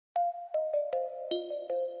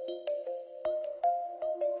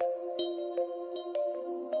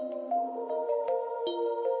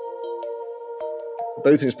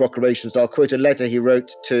Both in his proclamations, I'll quote a letter he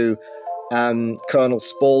wrote to Colonel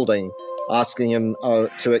Spalding, asking him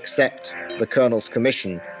to accept the colonel's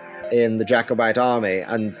commission in the Jacobite army,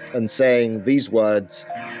 and saying these words: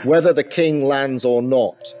 "Whether the king lands or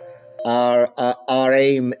not, our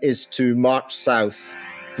aim is to march south,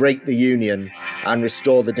 break the Union, and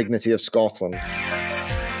restore the dignity of Scotland."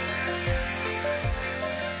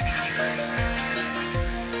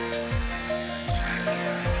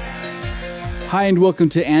 Hi, and welcome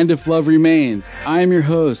to And If Love Remains. I am your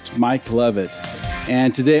host, Mike Levitt,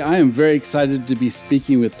 and today I am very excited to be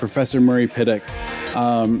speaking with Professor Murray Pittock.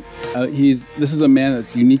 This is a man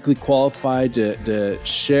that's uniquely qualified to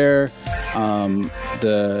share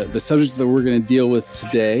the subject that we're going to deal with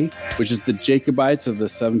today, which is the Jacobites of the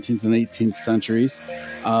 17th and 18th centuries.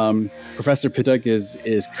 Professor Pittock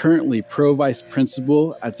is currently Pro-Vice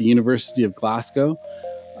Principal at the University of Glasgow.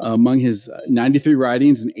 Among his 93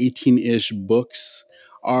 writings and 18-ish books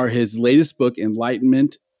are his latest book,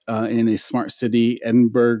 Enlightenment in a Smart City,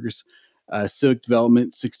 Edinburgh's Civic Development,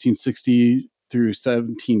 1660 through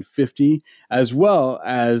 1750, as well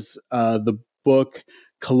as the book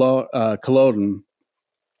Culloden,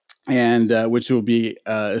 and which will be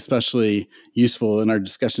especially useful in our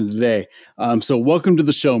discussion today. So welcome to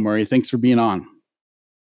the show, Murray. Thanks for being on.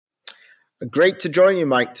 Great to join you,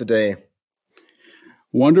 Mike, today.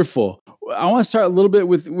 Wonderful. I want to start a little bit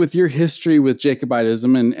with your history with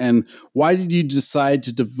Jacobitism, and why did you decide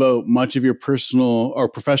to devote much of your personal or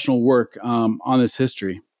professional work on this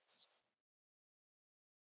history?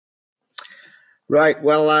 Right.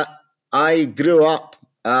 Well, I grew up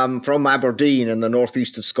from Aberdeen in the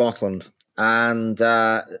northeast of Scotland, and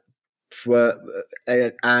that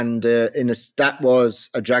was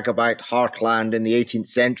a Jacobite heartland in the 18th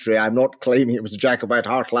century. I'm not claiming it was a Jacobite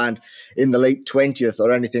heartland in the late 20th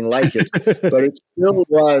or anything like it, but it still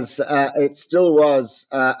was. It still was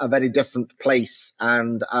a very different place.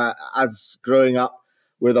 And as growing up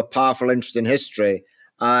with a powerful interest in history,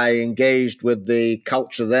 I engaged with the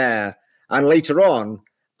culture there, and later on,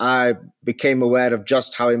 I became aware of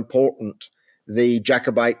just how important the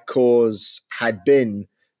Jacobite cause had been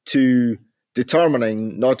to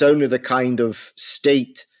determining not only the kind of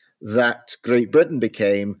state that Great Britain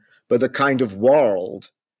became, but the kind of world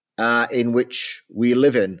in which we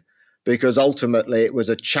live in, because ultimately it was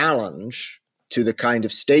a challenge to the kind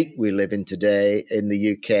of state we live in today in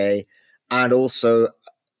the UK, and also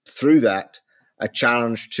through that, a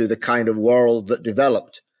challenge to the kind of world that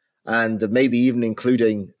developed, and maybe even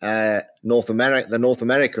including the North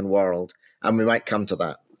American world, and we might come to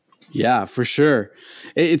that. Yeah, for sure.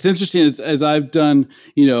 It's interesting as I've done,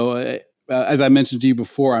 as I mentioned to you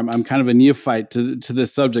before, I'm kind of a neophyte to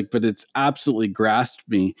this subject, but it's absolutely grasped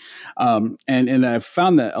me. And I've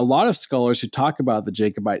found that a lot of scholars who talk about the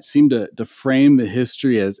Jacobites seem to frame the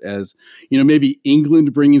history as maybe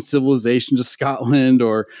England bringing civilization to Scotland,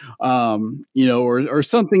 or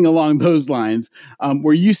something along those lines,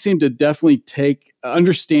 where you seem to definitely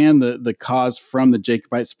understand the cause from the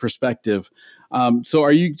Jacobites' perspective. So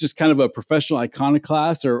are you just kind of a professional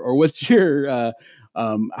iconoclast, or what's your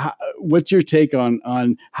what's your take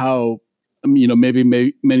on how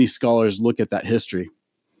maybe many scholars look at that history?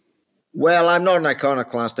 Well, I'm not an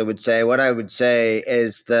iconoclast, I would say. What I would say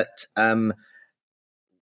is that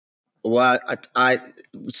I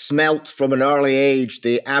smelt from an early age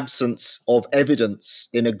the absence of evidence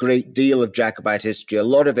in a great deal of Jacobite history. A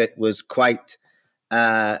lot of it was quite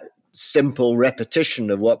simple repetition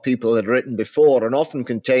of what people had written before, and often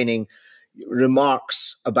containing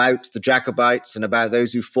remarks about the Jacobites and about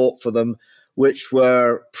those who fought for them, which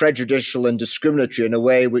were prejudicial and discriminatory in a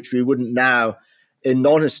way which we wouldn't now, in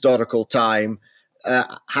non-historical time,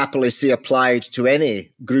 happily see applied to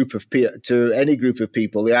any group of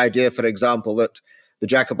people. The idea, for example, that the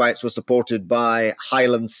Jacobites were supported by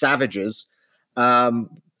Highland savages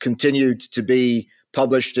continued to be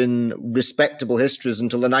published in respectable histories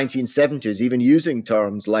until the 1970s, even using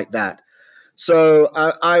terms like that. So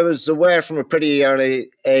I was aware from a pretty early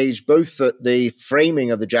age both that the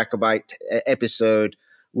framing of the Jacobite episode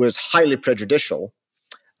was highly prejudicial,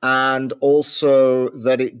 and also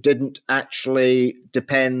that it didn't actually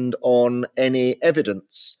depend on any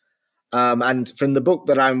evidence. And from the book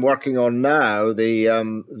that I'm working on now,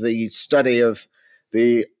 the study of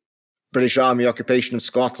the British Army occupation of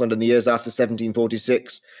Scotland in the years after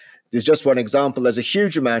 1746, there's just one example. There's a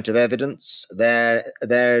huge amount of evidence.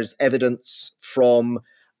 There's evidence from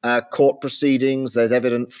court proceedings. There's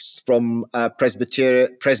evidence from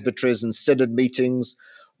presbyteries and synod meetings,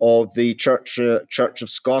 of the Church of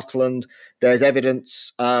Scotland. There's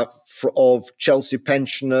evidence of Chelsea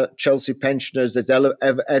pensioners. There's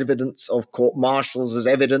evidence of court martials. There's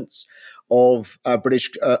evidence of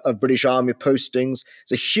British Army postings.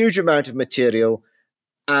 There's a huge amount of material,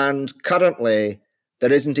 and currently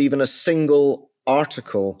there isn't even a single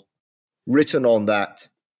article written on that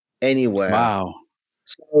anywhere. Wow.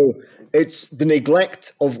 So it's the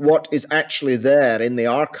neglect of what is actually there in the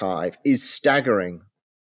archive is staggering.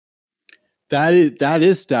 That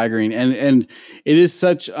is staggering, and it is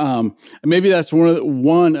such. Maybe that's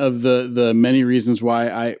one of the many reasons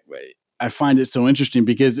why I find it so interesting,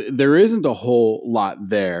 because there isn't a whole lot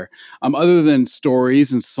there, other than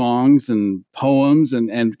stories and songs and poems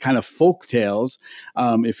and kind of folk tales,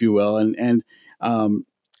 if you will,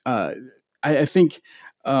 I think.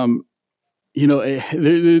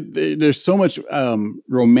 There's so much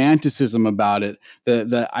romanticism about it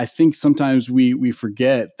that I think sometimes we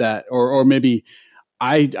forget that, or maybe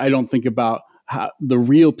I don't think about the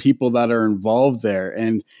real people that are involved there,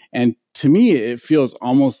 and to me it feels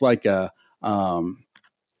almost like a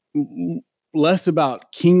less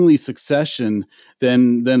about kingly succession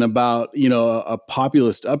than about a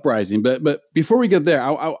populist uprising. But before we get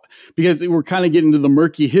there, because we're kind of getting into the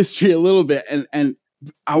murky history a little bit, and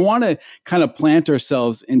I want to kind of plant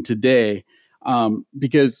ourselves in today,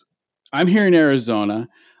 because I'm here in Arizona.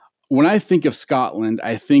 When I think of Scotland,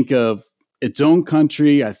 I think of its own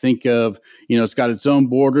country. I think of, it's got its own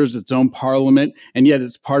borders, its own parliament, and yet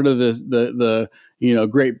it's part of the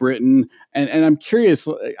Great Britain. And I'm curious,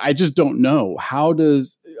 I just don't know, how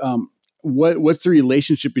does what's the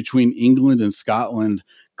relationship between England and Scotland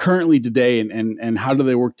currently today, and how do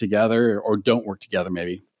they work together or don't work together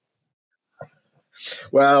maybe?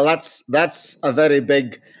 Well, that's a very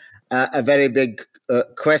big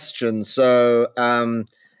question. So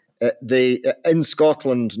in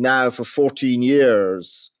Scotland now for 14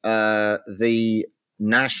 years, the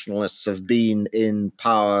nationalists have been in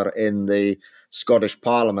power in the Scottish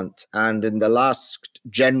Parliament, and in the last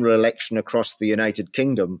general election across the United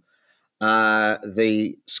Kingdom,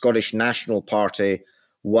 the Scottish National Party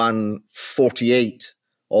won 48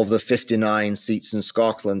 of the 59 seats in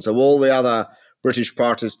Scotland. So all the other British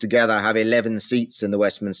parties together have 11 seats in the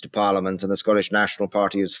Westminster Parliament, and the Scottish National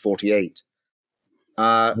Party is 48.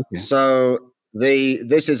 Okay. So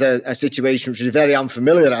this is a situation which is very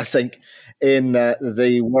unfamiliar, I think, in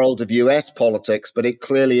the world of US politics, but it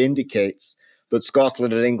clearly indicates that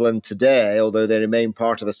Scotland and England today, although they remain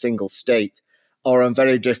part of a single state, are on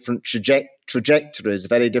very different trajectories,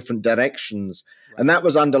 very different directions. Right. And that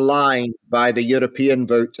was underlined by the European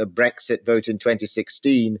vote, a Brexit vote in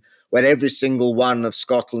 2016, where every single one of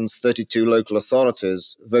Scotland's 32 local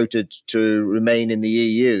authorities voted to remain in the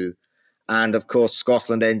EU. And of course,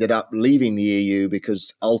 Scotland ended up leaving the EU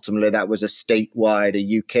because ultimately that was a statewide,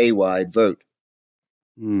 a UK-wide vote.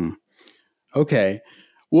 Okay.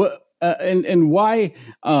 Well, and why?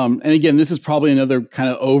 And again, this is probably another kind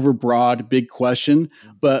of overbroad, big question.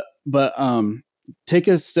 But take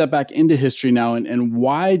a step back into history now, and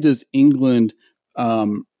why does England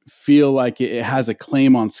feel like it has a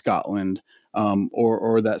claim on Scotland,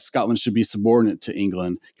 or that Scotland should be subordinate to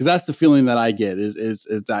England? Because that's the feeling that I get is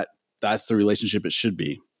that that's the relationship it should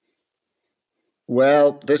be.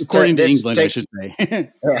 Well, according to England, I should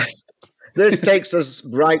say. Yes. This takes us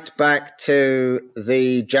right back to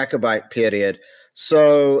the Jacobite period.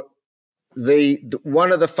 So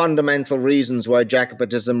one of the fundamental reasons why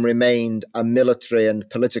Jacobitism remained a military and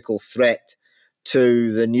political threat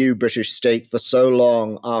to the new British state for so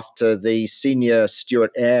long after the senior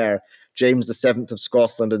Stuart heir, James VII of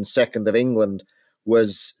Scotland and II of England,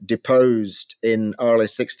 was deposed in early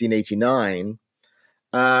 1689,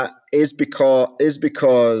 is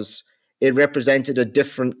because it represented a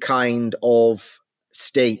different kind of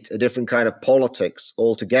state, a different kind of politics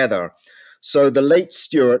altogether. So the late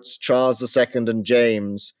Stuarts, Charles II and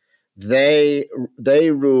James, they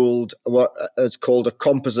ruled what is called a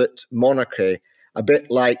composite monarchy, a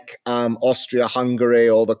bit like Austria-Hungary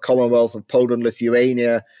or the Commonwealth of Poland,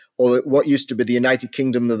 Lithuania, or what used to be the United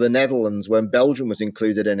Kingdom of the Netherlands when Belgium was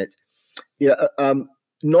included in it.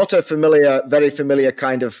 Not a very familiar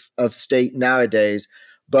kind of state nowadays,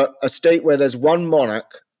 but a state where there's one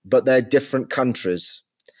monarch, but they're different countries.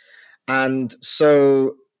 And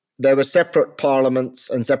so there were separate parliaments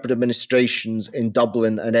and separate administrations in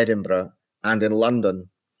Dublin and Edinburgh and in London.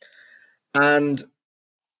 And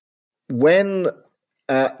when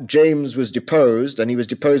James was deposed, and he was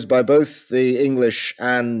deposed by both the English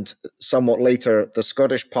and somewhat later the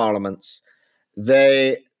Scottish parliaments,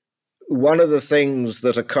 one of the things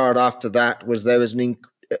that occurred after that was there was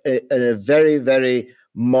a very, very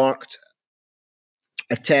marked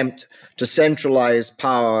attempt to centralize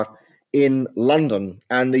power in London.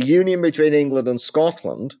 And the union between England and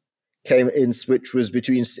Scotland came in, which was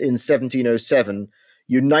in 1707,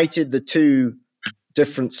 united the two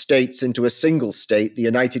different states into a single state, the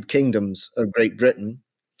United Kingdoms of Great Britain.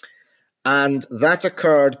 And that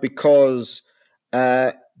occurred because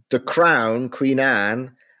the Crown, Queen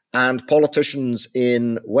Anne, and politicians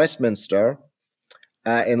in Westminster,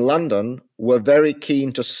 in London, were very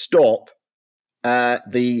keen to stop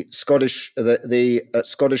the Scottish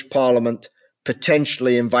Parliament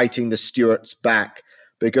potentially inviting the Stuarts back,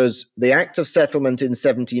 because the Act of Settlement in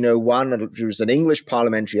 1701, which was an English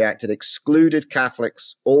parliamentary act, had excluded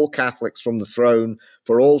Catholics, all Catholics, from the throne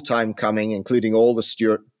for all time coming, including all the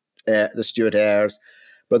Stuart heirs.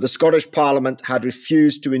 But the Scottish Parliament had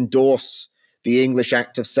refused to endorse the English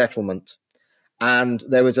Act of Settlement, and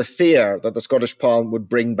there was a fear that the Scottish Parliament would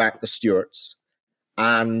bring back the Stuarts.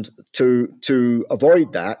 And to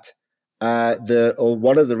avoid that,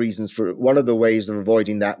 one of the ways of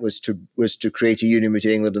avoiding that was to create a union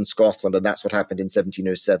between England and Scotland, and that's what happened in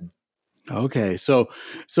 1707. Okay, so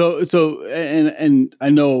and I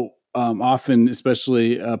know often,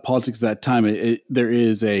 especially politics at that time, there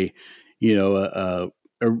is a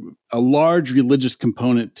large religious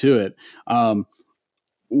component to it. How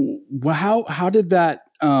did that?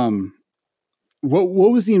 What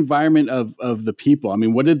was the environment of the people? I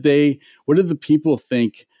mean, what did the people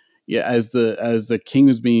think? Yeah, as the king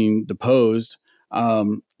was being deposed,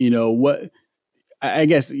 what I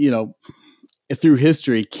guess through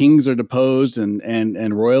history, kings are deposed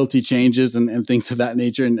and royalty changes and things of that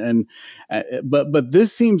nature. But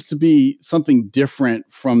this seems to be something different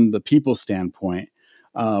from the people's standpoint.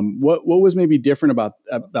 What was maybe different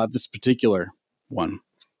about this particular one?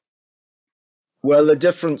 Well, the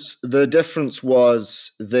difference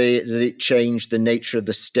was that it changed the nature of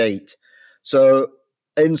the state. So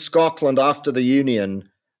in Scotland, after the Union,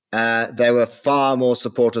 there were far more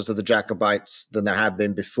supporters of the Jacobites than there had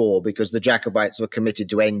been before, because the Jacobites were committed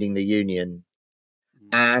to ending the Union.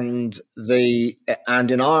 And in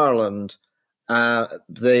Ireland,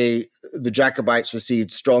 the Jacobites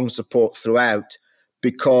received strong support throughout,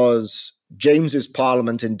 because James's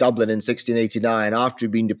Parliament in Dublin in 1689, after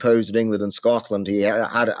he'd been deposed in England and Scotland, he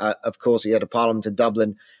had a Parliament in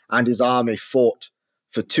Dublin, and his army fought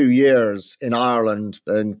for 2 years in Ireland.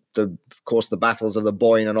 And of course, the battles of the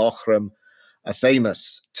Boyne and Aughrim are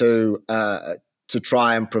famous to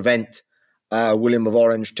try and prevent William of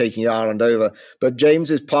Orange taking Ireland over. But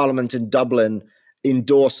James's Parliament in Dublin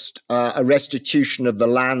endorsed a restitution of the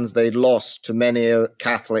lands they'd lost to many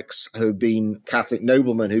Catholic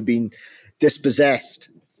noblemen who'd been dispossessed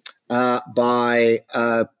by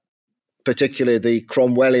particularly the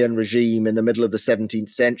Cromwellian regime in the middle of the 17th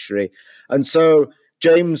century. And so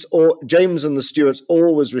James and the Stuarts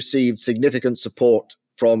always received significant support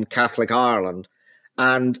from Catholic Ireland,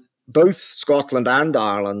 and both Scotland and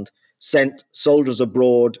Ireland sent soldiers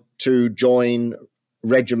abroad to join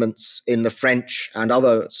regiments in the French and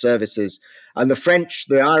other services. And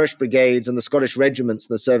the Irish brigades and the Scottish regiments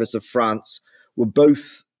in the service of France were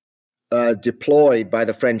both deployed by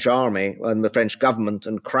the French army and the French government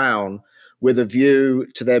and crown, with a view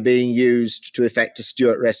to their being used to effect a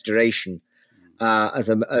Stuart restoration, as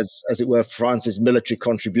it were, France's military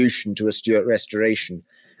contribution to a Stuart restoration.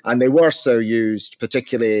 And they were so used,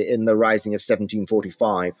 particularly in the Rising of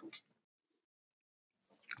 1745.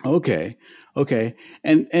 Okay,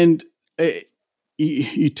 and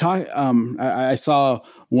you talk. I saw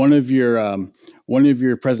one of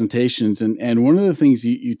your presentations, and one of the things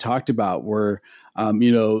you talked about were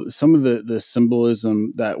some of the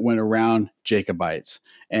symbolism that went around Jacobites,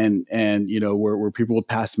 and where people would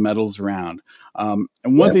pass medals around. And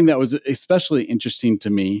one thing that was especially interesting to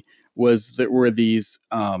me was that were these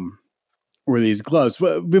gloves.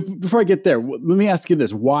 But before I get there, let me ask you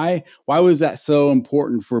this: Why was that so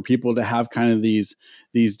important for people to have kind of these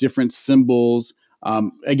different symbols?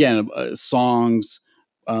 Songs,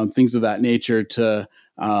 things of that nature to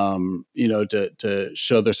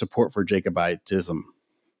show their support for Jacobitism.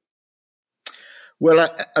 Well,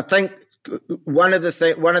 I think one of the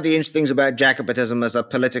interesting things about Jacobitism as a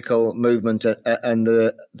political movement and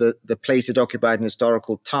the place it occupied in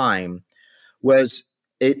historical time was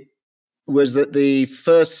that the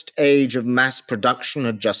first age of mass production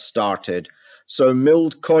had just started. So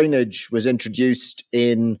milled coinage was introduced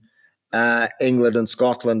in England and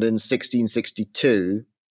Scotland in 1662.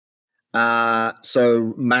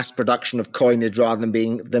 So mass production of coinage rather than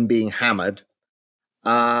being hammered.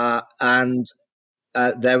 And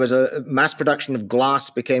there was a mass production of glass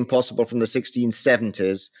became possible from the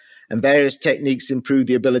 1670s. and various techniques improved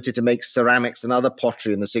the ability to make ceramics and other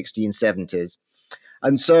pottery in the 1670s.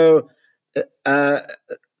 And so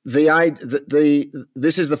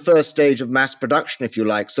this is the first stage of mass production, if you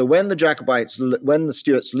like. So when the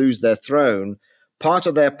Stuarts lose their throne, part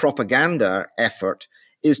of their propaganda effort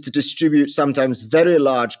is to distribute sometimes very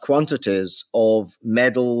large quantities of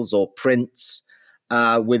medals or prints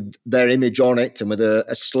with their image on it and with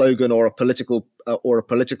a slogan or a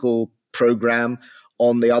political program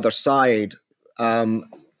on the other side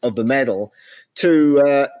of the medal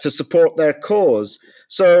to support their cause.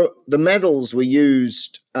 So the medals were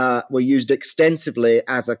used extensively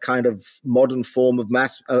as a kind of modern form of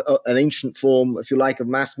an ancient form, if you like, of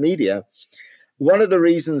mass media. One of the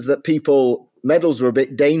reasons that medals were a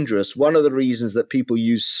bit dangerous, one of the reasons that people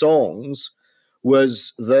used songs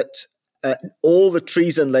was that all the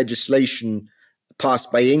treason legislation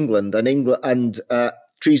passed by England and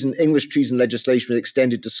English treason legislation was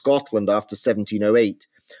extended to Scotland after 1708.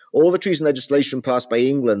 All the treason legislation passed by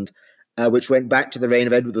England, which went back to the reign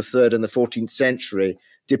of Edward III in the 14th century,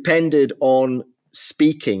 depended on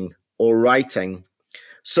speaking or writing.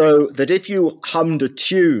 So that if you hummed a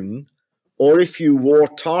tune or if you wore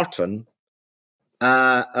tartan,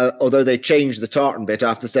 although they changed the tartan bit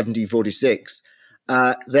after 1746,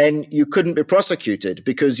 then you couldn't be prosecuted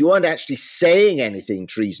because you weren't actually saying anything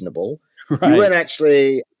treasonable. Right.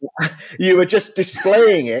 You were just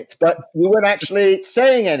displaying it, but you weren't actually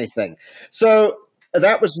saying anything. So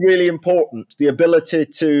that was really important, the ability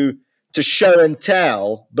to show and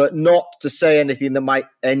tell, but not to say anything that might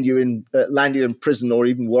land you in prison or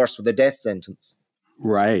even worse, with a death sentence.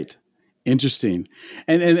 Right. Interesting.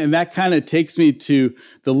 And that kind of takes me to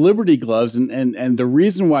the Liberty Gloves. And the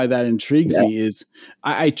reason why that intrigues me is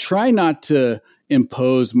I try not to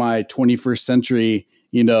impose my 21st century,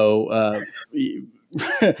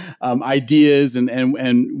 ideas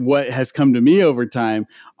and what has come to me over time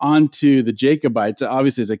onto the Jacobites.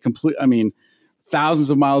 Obviously, it's thousands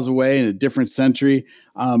of miles away in a different century.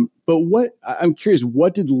 But I'm curious,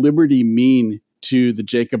 what did liberty mean to the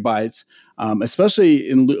Jacobites, especially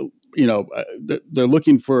in they're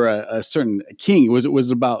looking for a certain king? Was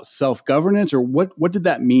it about self-governance, or what did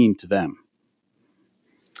that mean to them?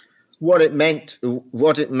 What it meant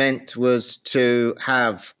was to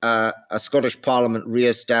have a Scottish Parliament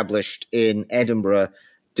re-established in Edinburgh,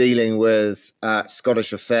 dealing with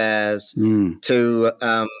Scottish affairs, to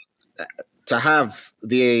have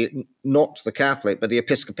not the Catholic but the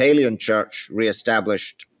Episcopalian Church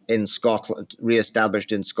re-established in Scotland,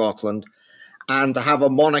 and to have a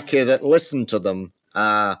monarchy that listened to them,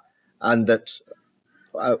 and that,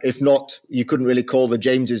 if not, you couldn't really call the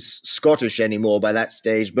Jameses Scottish anymore by that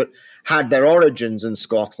stage, but had their origins in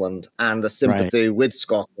Scotland and a sympathy with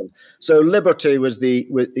Scotland. So liberty was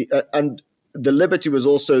and the liberty was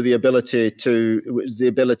also the ability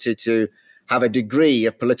to have a degree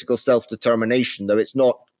of political self-determination, though it's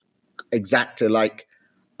not exactly like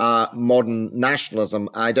modern nationalism.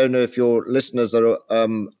 I don't know if your listeners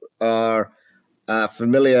are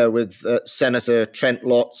familiar with Senator Trent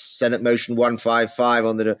Lott's Senate Motion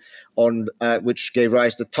 155 which gave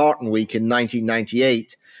rise to Tartan Week in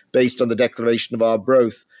 1998, based on the Declaration of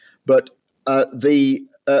Arbroath. But the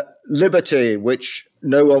liberty, which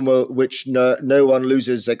no one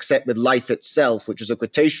loses except with life itself, which is a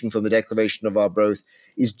quotation from the Declaration of Arbroath,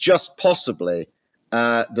 is just possibly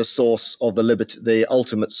the source of the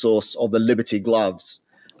ultimate source of the Liberty Gloves,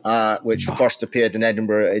 which first appeared in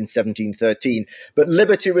Edinburgh in 1713. But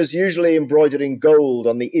liberty was usually embroidered in gold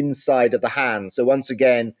on the inside of the hand. So once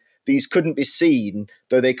again, these couldn't be seen,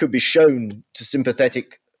 though they could be shown to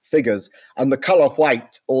sympathetic figures. And the colour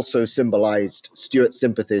white also symbolised Stuart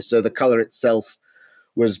sympathy. So the colour itself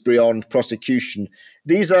was beyond prosecution.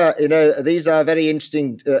 These are very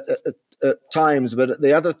interesting times. But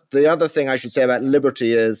the other thing I should say about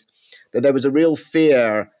liberty is that there was a real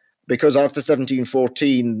fear, because after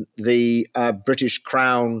 1714, the British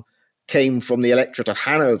crown came from the electorate of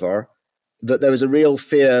Hanover, that there was a real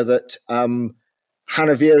fear that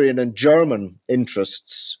Hanoverian and German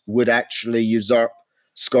interests would actually usurp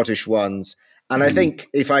Scottish ones. And I think,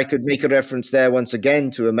 if I could make a reference there once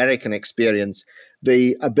again to American experience,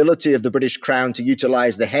 the ability of the British crown to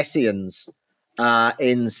utilize the Hessians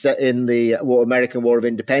in the American War of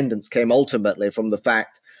Independence came ultimately from the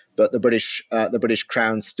fact that the British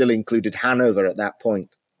crown still included Hanover at that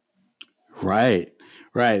point. Right.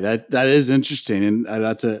 That is interesting, and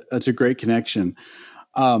that's a great connection.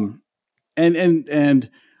 And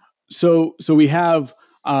so we have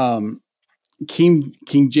King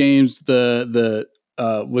James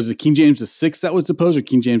was it King James VI that was deposed, or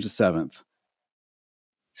King James VII?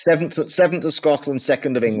 Seventh of Scotland,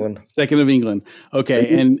 second of England. Second of England.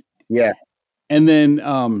 Okay, and yeah, and then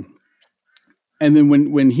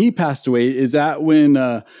when he passed away, is that when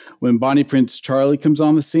Bonnie Prince Charlie comes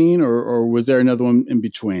on the scene, or was there another one in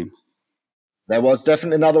between? there was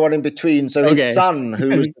definitely another one in between. So his son,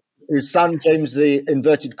 James, the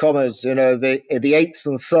inverted commas, the eighth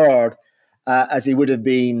and third, as he would have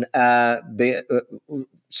been,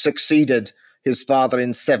 succeeded his father in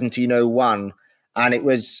 1701,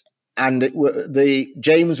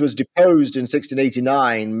 James was deposed in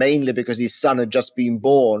 1689 mainly because his son had just been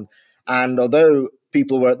born, and although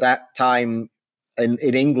people were at that time in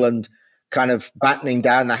England kind of battening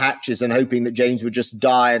down the hatches and hoping that James would just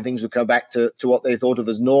die and things would come back to what they thought of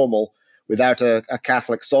as normal without a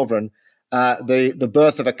Catholic sovereign, the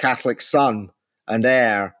birth of a Catholic son and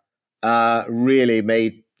heir really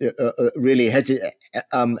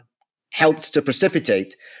helped to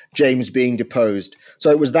precipitate James being deposed.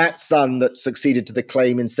 So it was that son that succeeded to the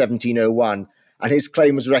claim in 1701, and his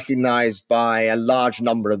claim was recognized by a large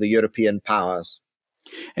number of the European powers.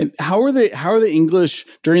 And how are the English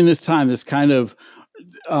during this time, this kind of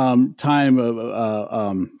time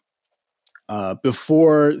of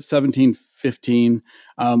before 1715?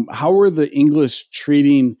 How were the English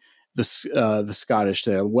treating the Scottish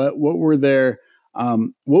there? What were their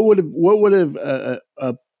what would have a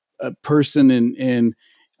person in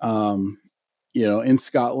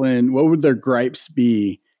Scotland, what would their gripes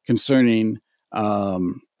be concerning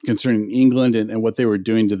England and what they were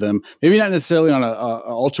doing to them? Maybe not necessarily on a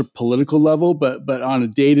ultra political level, but on a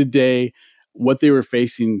day-to-day, what they were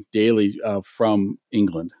facing daily from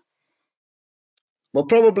England. Well,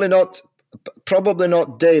 probably not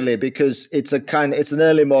daily, because it's an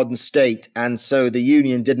early modern state, and so the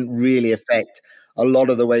Union didn't really affect a lot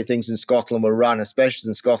of the way things in Scotland were run, especially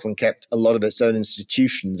since Scotland kept a lot of its own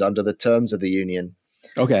institutions under the terms of the Union.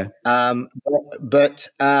 Okay. But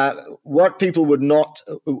what people would not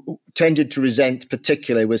tended to resent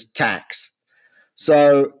particularly was tax.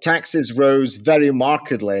 So taxes rose very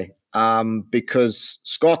markedly because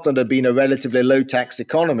Scotland had been a relatively low tax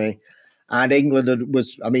economy, and England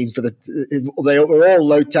was, they were all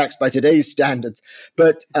low tax by today's standards,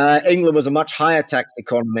 but England was a much higher tax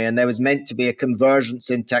economy, and there was meant to be a convergence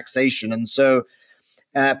in taxation. And so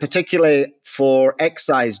particularly for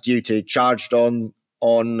excise duty charged on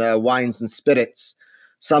wines and spirits,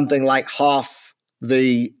 something like half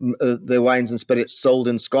the wines and spirits sold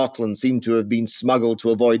in Scotland seem to have been smuggled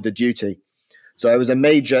to avoid the duty. So there was a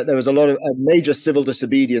lot of major civil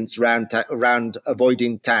disobedience around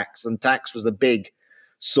avoiding tax, and tax was a big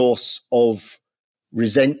source of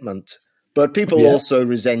resentment. But people also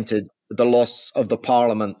resented the loss of the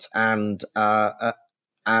Parliament and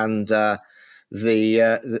the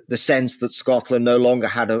sense that Scotland no longer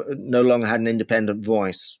had an independent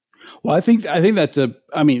voice. Well, I think that's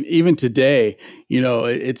even today,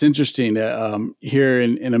 it's interesting here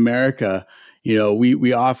in America,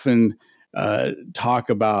 we often talk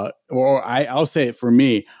about, or I'll say it for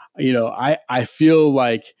me, I feel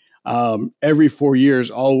like every 4 years,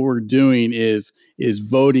 all we're doing is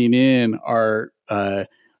voting in our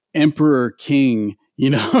emperor king,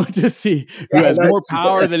 to see who has more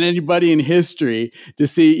power than anybody in history, to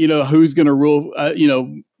see, who's going to rule,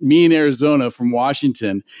 me in Arizona from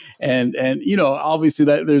Washington. And obviously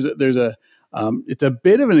that there's a it's a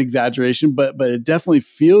bit of an exaggeration, but it definitely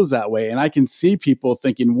feels that way. And I can see people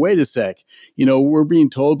thinking, wait a sec, we're being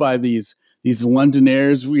told by these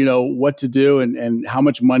Londoners, what to do and how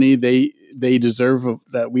much money they deserve,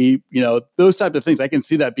 that we, those type of things. I can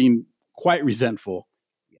see that being quite resentful.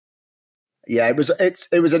 Yeah, it was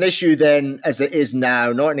an issue then as it is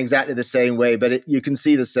now, not in exactly the same way, but you can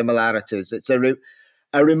see the similarities. It's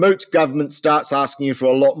a remote government starts asking you for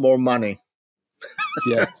a lot more money.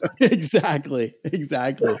 Yes, exactly.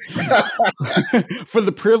 For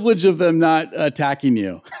the privilege of them not attacking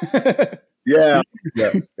you. Yeah.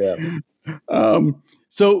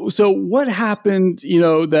 So what happened,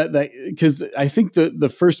 that because I think the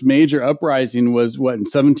first major uprising was what, in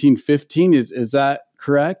 1715, is that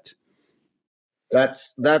correct?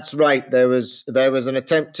 That's right. There was an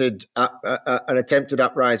attempted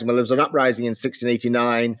uprising. Well, there was an uprising in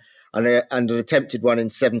 1689 and an attempted one in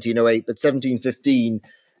 1708, but 1715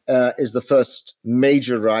 is the first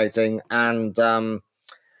major rising. And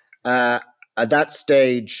at that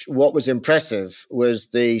stage, what was impressive was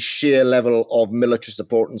the sheer level of military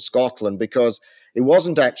support in Scotland, because it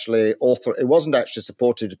wasn't actually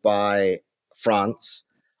supported by France.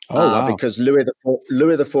 Oh, wow. Because Louis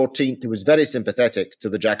XIV, who was very sympathetic to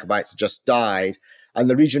the Jacobites, just died, and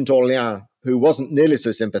the Regent Orleans, who wasn't nearly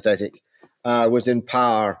so sympathetic, was in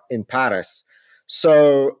power in Paris.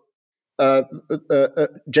 So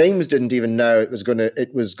James didn't even know it was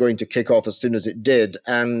going to kick off as soon as it did,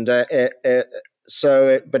 and but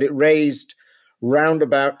it raised round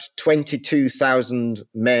about 22,000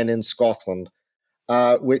 men in Scotland,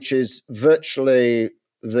 which is virtually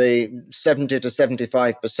the 70 to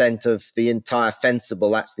 75% of the entire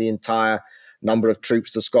fencible. That's the entire number of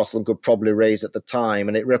troops that Scotland could probably raise at the time,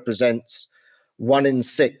 and it represents 1 in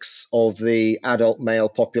 6 of the adult male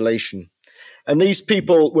population. And these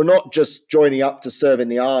people were not just joining up to serve in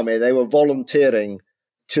the army, they were volunteering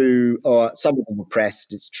to, or some of them were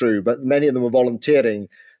pressed, it's true, but many of them were volunteering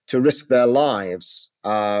to risk their lives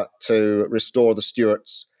to restore the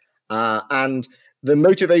Stuarts. And the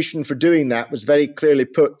motivation for doing that was very clearly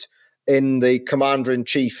put in the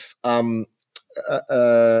commander-in-chief,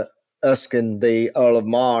 Erskine, the Earl of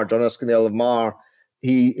Mar, John Erskine, the Earl of Mar.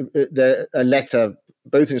 A letter,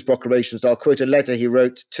 both in his proclamations, I'll quote a letter he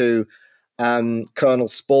wrote to Colonel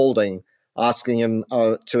Spalding, asking him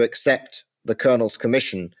to accept the colonel's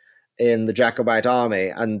commission in the Jacobite army,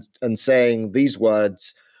 and saying these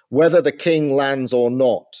words: "Whether the king lands or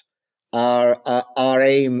not, our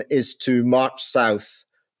aim is to march south,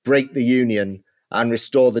 break the Union, and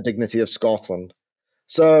restore the dignity of Scotland."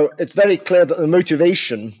 So it's very clear that the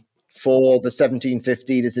motivation for the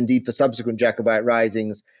 1715, as indeed for subsequent Jacobite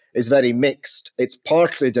risings, is very mixed. It's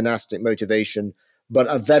partly dynastic motivation, but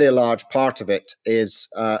a very large part of it is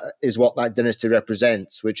what that dynasty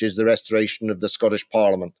represents, which is the restoration of the Scottish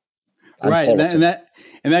Parliament. Right, and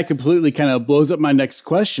that completely kind of blows up my next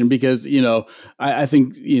question, because I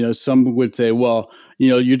think some would say, well,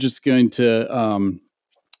 you're just going to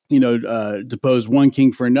depose one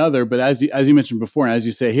king for another, but as you mentioned before, and as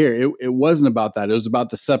you say here, it wasn't about that. It was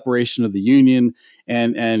about the separation of the Union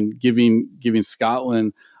and giving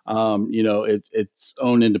Scotland its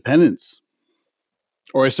own independence,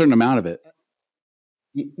 or a certain amount of it.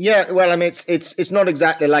 Yeah, well, I mean, it's not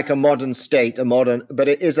exactly like a modern state, but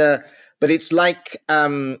it is it's like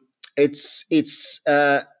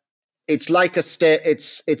it's like a state.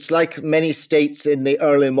 It's like many states in the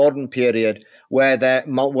early modern period where there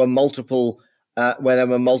were multiple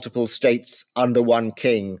states under one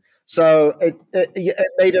king. So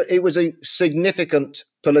it was a significant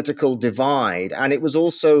political divide, and it was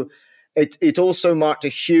also it also marked a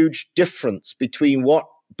huge difference between what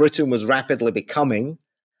Britain was rapidly becoming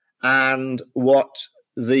and what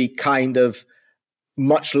the kind of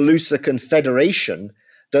much looser confederation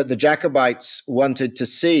that the Jacobites wanted to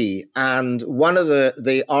see. And one of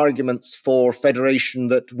the arguments for federation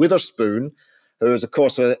that Witherspoon, who is, of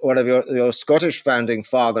course, one of your Scottish founding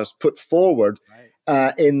fathers, put forward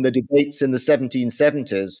in the debates in the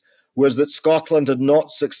 1770s, was that Scotland had not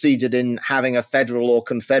succeeded in having a federal or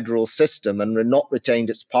confederal system and had not retained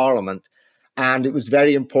its parliament. And it was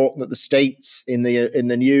very important that the states in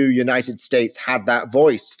the new United States had that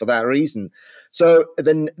voice for that reason. So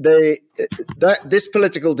then this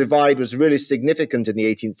political divide was really significant in the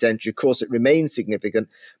 18th century. Of course, it remains significant.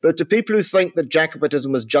 But to people who think that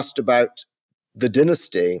Jacobitism was just about the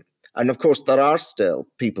dynasty, and of course there are still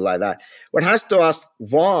people like that, one has to ask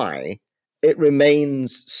why it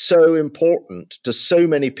remains so important to so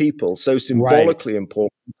many people, so symbolically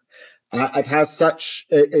important. It has such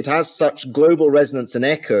global resonance and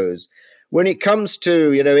echoes. When it comes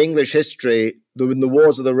to English history, in the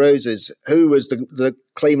Wars of the Roses, who was the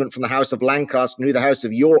claimant from the House of Lancaster and who the House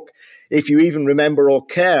of York, if you even remember or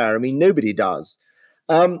care? I mean, nobody does.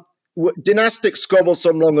 Dynastic squabbles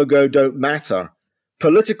from long ago don't matter.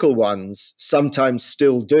 Political ones sometimes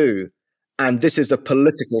still do, and this is a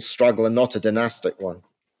political struggle and not a dynastic one.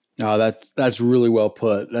 No, that's really well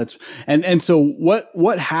put. And so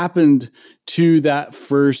what happened to that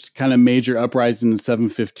first kind of major uprising in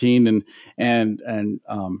 715, and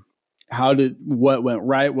what went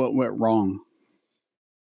right, what went wrong?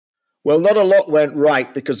 Well, not a lot went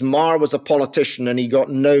right, because Mar was a politician and he got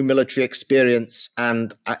no military experience,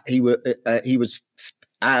 and he was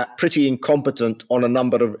pretty incompetent in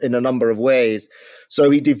a number of ways. So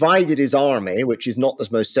he divided his army, which is not the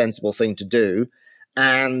most sensible thing to do,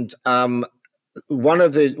 and one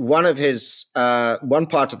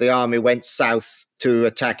part of the army went south to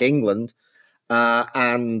attack England,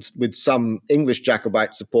 and with some English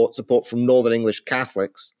Jacobite support from Northern English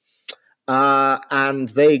Catholics. And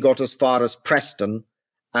they got as far as Preston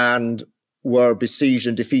and were besieged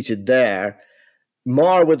and defeated there.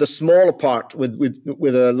 Mar, with a smaller part, with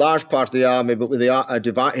a large part of the army, but with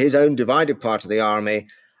his own divided part of the army,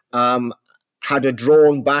 had a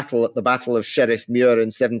drawn battle at the Battle of Sheriffmuir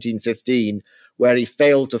in 1715, where he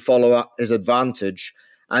failed to follow up his advantage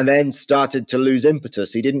and then started to lose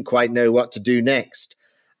impetus. He didn't quite know what to do next.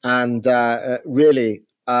 And really,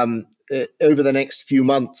 over the next few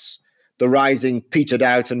months, the rising petered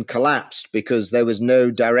out and collapsed because there was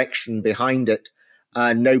no direction behind it,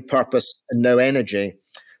 no purpose, and no energy.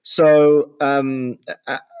 So,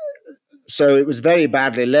 so it was very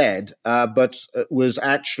badly led, but it was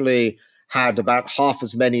actually had about half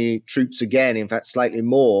as many troops again, in fact, slightly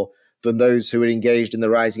more than those who were engaged in the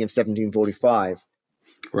rising of 1745.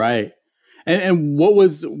 Right. And what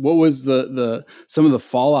was the some of the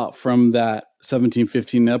fallout from that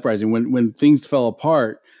 1715 uprising when things fell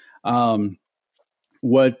apart?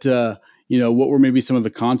 What what were maybe some of the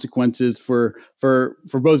consequences for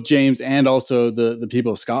both James and also the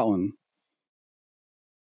people of Scotland?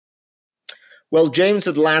 Well, James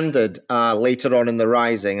had landed later on in the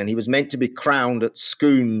rising, and he was meant to be crowned at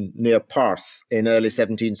Scone near Perth in early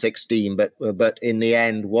 1716, but in the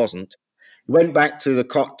end wasn't. He went back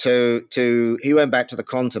to he went back to the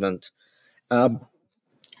continent. Um,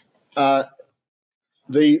 uh,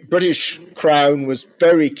 the British Crown was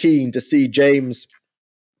very keen to see James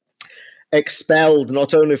expelled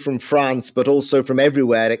not only from France but also from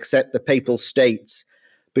everywhere except the Papal States,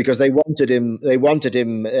 because they wanted him. They wanted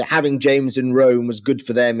him. Having James in Rome was good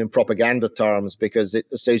for them in propaganda terms because it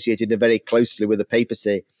associated him very closely with the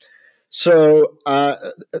papacy. So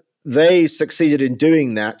they succeeded in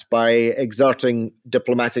doing that by exerting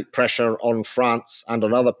diplomatic pressure on France and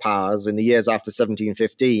on other powers in the years after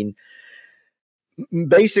 1715.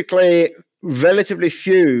 Basically, relatively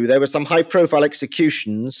few. There were some high-profile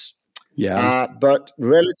executions, Yeah. but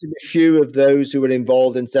relatively few of those who were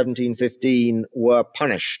involved in 1715 were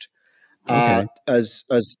punished Okay. as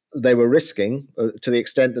they were risking, to the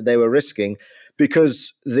extent that they were risking,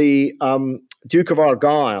 because the Duke of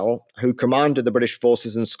Argyll, who commanded the British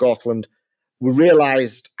forces in Scotland,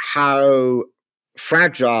 realized how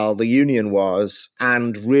fragile the Union was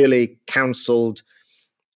and really counselled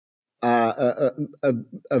a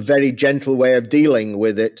very gentle way of dealing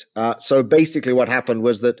with it. So basically, what happened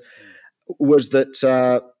was that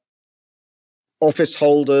office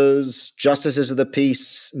holders, justices of the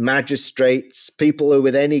peace, magistrates, people who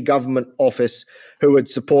with any government office who had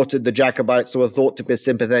supported the Jacobites or were thought to be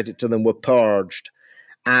sympathetic to them were purged,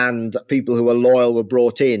 and people who were loyal were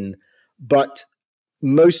brought in. But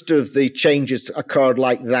most of the changes occurred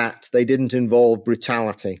like that. They didn't involve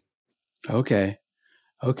brutality. Okay.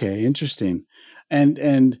 Okay, interesting. And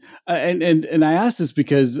I ask this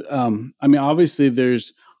because I mean, obviously,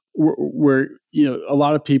 there's where a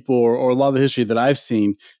lot of people or a lot of the history that I've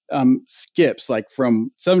seen skips like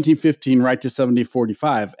from 1715 right to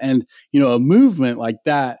 1745, and a movement like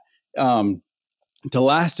that to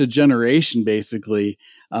last a generation basically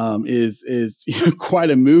is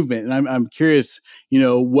quite a movement. And I'm curious,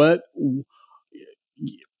 what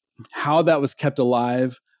how that was kept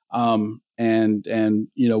alive, and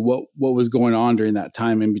what was going on during that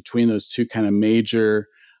time in between those two kind of major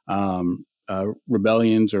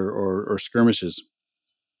rebellions or skirmishes,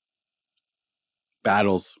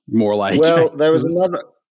 battles, more like. Well, there was another.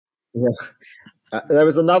 Yeah. There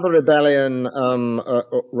was another rebellion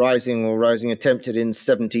rising attempted in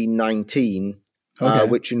 1719, Okay.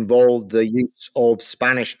 which involved the use of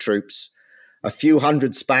Spanish troops. A few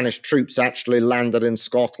hundred Spanish troops actually landed in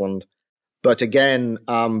Scotland, but again,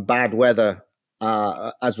 bad weather,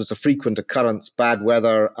 as was a frequent occurrence, bad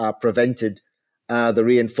weather prevented the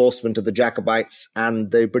reinforcement of the Jacobites,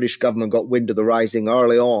 and the British government got wind of the rising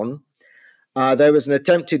early on. There was an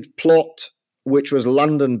attempted plot, which was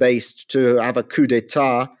London based, to have a coup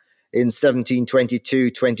d'etat in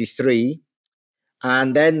 1722-23.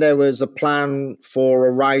 And then there was a plan for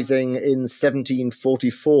a rising in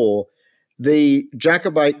 1744. The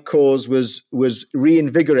Jacobite cause was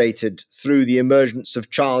reinvigorated through the emergence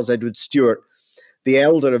of Charles Edward Stuart, the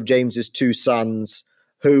elder of James's two sons,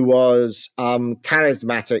 who was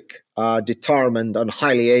charismatic, determined, and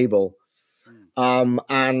highly able,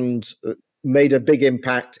 and made a big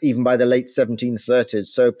impact even by the late 1730s.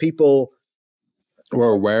 So people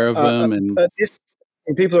Were aware of them and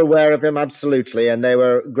people are aware of him, absolutely, and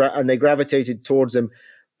they gravitated towards him.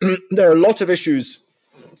 There are a lot of issues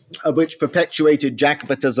which perpetuated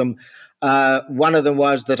Jacobitism. One of them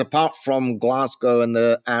was that apart from Glasgow and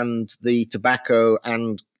the tobacco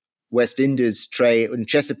and West Indies trade and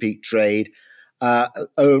Chesapeake trade,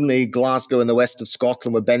 only Glasgow and the west of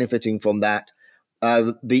Scotland were benefiting from that.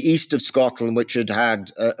 The east of Scotland, which had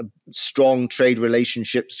had strong trade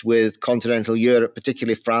relationships with continental Europe,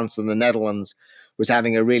 particularly France and the Netherlands, was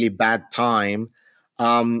having a really bad time.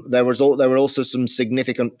 There were also some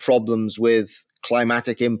significant problems with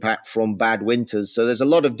climatic impact from bad winters. So there's a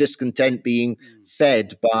lot of discontent being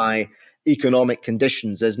fed by economic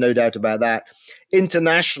conditions. There's no doubt about that.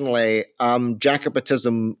 internationally,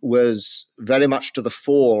 Jacobitism was very much to the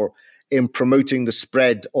fore in promoting the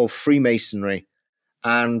spread of Freemasonry.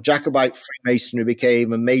 And Jacobite Freemasonry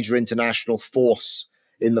became a major international force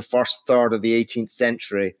in the first third of the 18th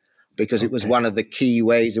century because it was one of the key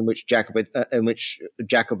ways in which Jacobites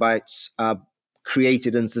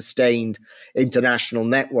created and sustained international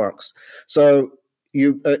networks. So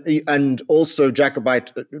and also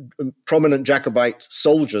prominent Jacobite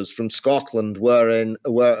soldiers from Scotland were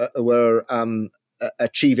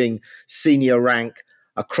achieving senior rank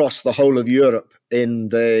across the whole of Europe in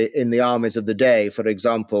the armies of the day. For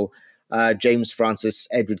example, James Francis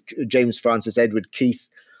Edward Keith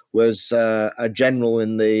was a general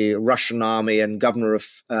in the Russian army and governor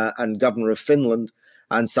of Finland,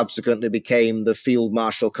 and subsequently became the field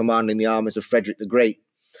marshal commanding the armies of Frederick the Great.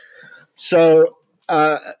 So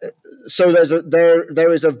there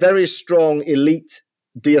is a very strong elite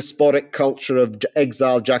diasporic culture of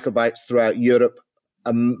exiled Jacobites throughout Europe,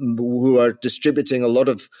 who are distributing a lot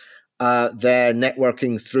of their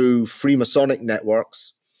networking through Freemasonic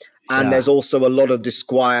networks. And there's also a lot of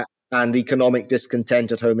disquiet and economic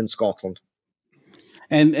discontent at home in Scotland.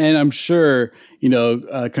 And I'm sure,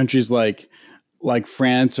 countries like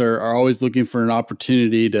France are always looking for an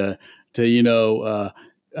opportunity to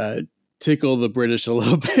tickle the British a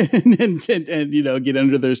little bit and get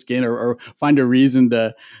under their skin or find a reason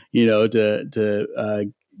to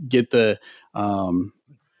get the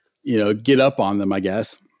get up on them, I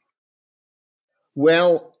guess.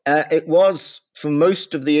 Well, it was for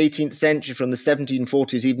most of the 18th century, from the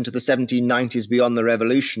 1740s even to the 1790s, beyond the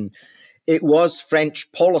Revolution, it was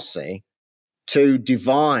French policy to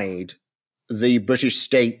divide the British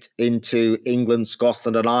state into England,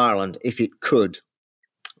 Scotland, and Ireland if it could.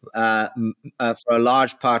 For a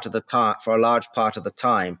large part of the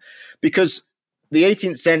time, because the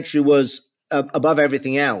 18th century was above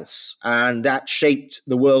everything else, and that shaped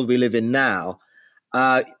the world we live in now.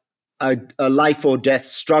 A life or death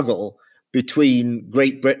struggle between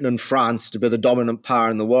Great Britain and France to be the dominant power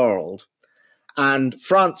in the world. And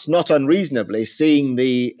France, not unreasonably, seeing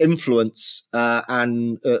the influence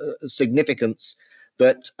and significance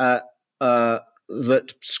that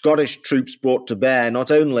Scottish troops brought to bear, not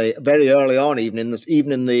only very early on, even in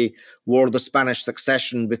the War of the Spanish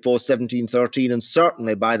Succession before 1713, and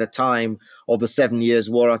certainly by the time of the 7 Years'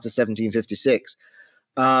 War after 1756,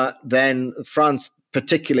 then France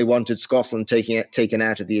particularly wanted Scotland taken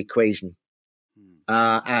out of the equation.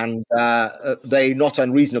 And they not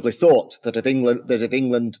unreasonably thought that if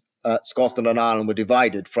England, Scotland, and Ireland were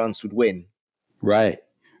divided, France would win. Right.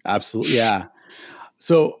 Absolutely. Yeah.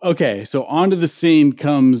 So onto the scene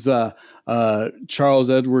comes Charles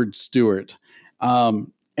Edward Stuart.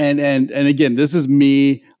 And again, this is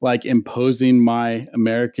me like imposing my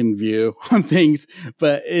American view on things,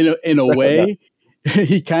 but in a way,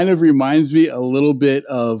 he kind of reminds me a little bit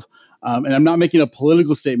of, and I'm not making a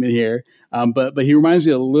political statement here, but he reminds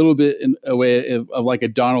me a little bit in a way of like a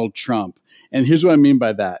Donald Trump. And here's what I mean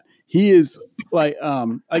by that. He is like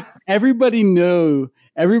everybody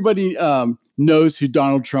knows who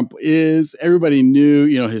Donald Trump is. Everybody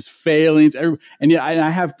knew, his failings. And yet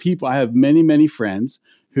I have many friends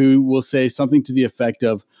who will say something to the effect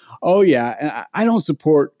of, "Oh yeah, and I don't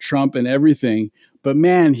support Trump and everything, but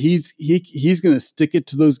man, he's going to stick it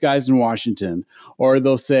to those guys in Washington." Or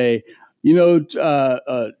they'll say,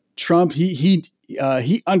 Trump, he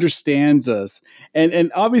understands us,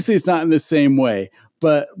 and obviously it's not in the same way,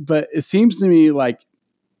 but it seems to me like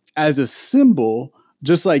as a symbol,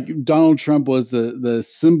 just like Donald Trump was the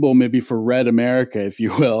symbol maybe for Red America, if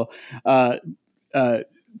you will,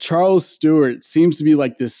 Charles Stuart seems to be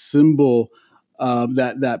like this symbol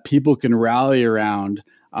that people can rally around.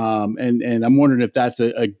 And I'm wondering if that's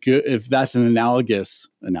if that's an analogous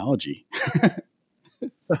analogy.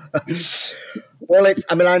 Well,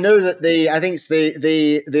 I know that I think it's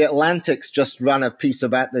the Atlantic's just run a piece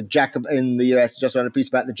about in the US, just run a piece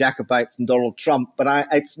about the Jacobites and Donald Trump, but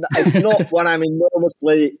it's not one I'm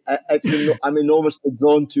enormously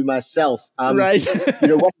drawn to myself. Right.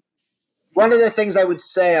 One of the things I would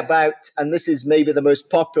say about, and this is maybe the most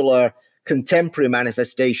popular contemporary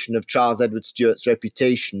manifestation of Charles Edward Stuart's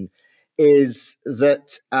reputation, is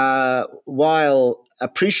that while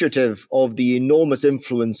appreciative of the enormous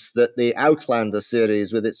influence that the Outlander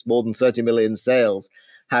series, with its more than 30 million sales,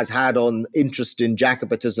 has had on interest in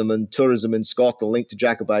Jacobitism and tourism in Scotland linked to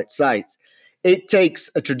Jacobite sites, it takes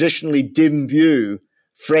a traditionally dim view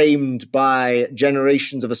framed by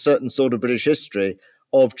generations of a certain sort of British history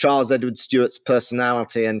of Charles Edward Stuart's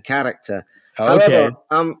personality and character. Okay.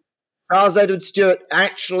 However, Charles Edward Stuart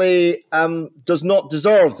actually does not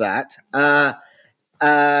deserve that.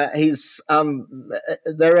 he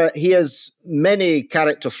has many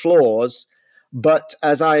character flaws, but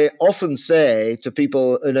as I often say to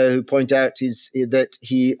people, who point out that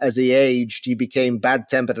as he aged, he became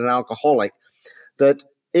bad-tempered and alcoholic. That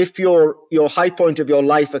if your high point of your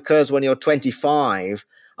life occurs when you're 25,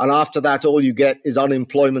 and after that all you get is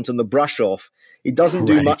unemployment and the brush off, it doesn't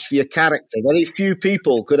do much for your character. Very few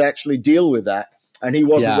people could actually deal with that, and he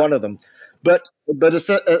wasn't one of them. But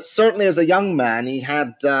certainly as a young man, he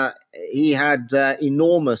had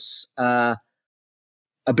enormous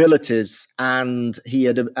abilities, and he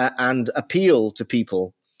had and appeal to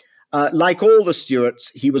people. Like all the Stuarts,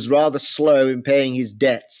 he was rather slow in paying his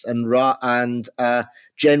debts, and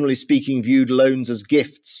generally speaking, viewed loans as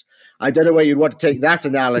gifts. I don't know where you'd want to take that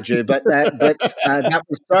analogy, but that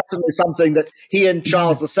was certainly something that he and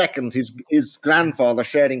Charles II, his grandfather,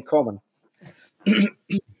 shared in common.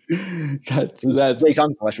 That's great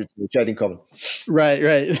uncle, I should say, shared in common.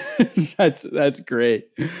 Right. That's great.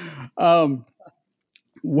 He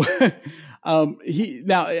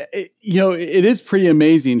now, it is pretty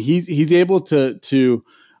amazing. He's able to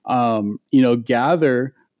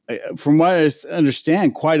gather, from what I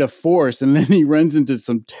understand, quite a force, and then he runs into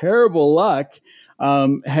some terrible luck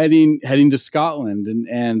heading to Scotland,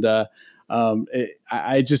 and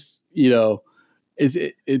I just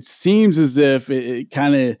it seems as if it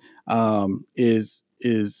kind of is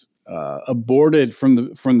aborted from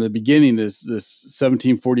the beginning. This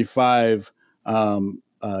 1745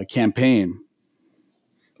 campaign.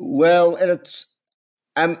 Well, it's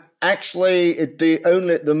actually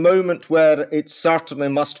the moment where it certainly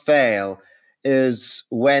must fail is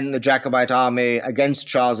when the Jacobite army, against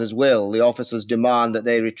Charles's will, the officers demand that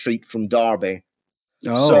they retreat from Derby.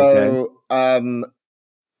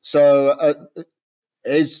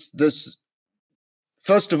 Is this,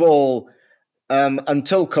 first of all,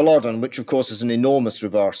 until Culloden, which of course is an enormous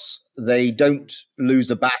reverse, they don't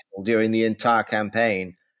lose a battle during the entire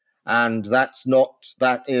campaign, and that's not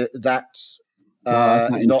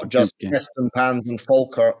just Prestonpans and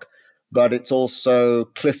Falkirk, but it's also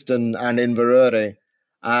Clifton and Inverurie,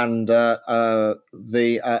 and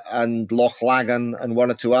and Loch Lagan and one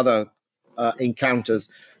or two other encounters.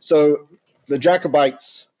 So the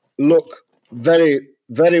Jacobites look very,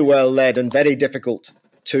 very well led and very difficult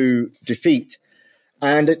to defeat.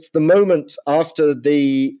 And it's the moment after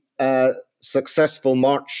the successful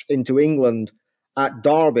march into England at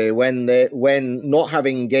Derby, when not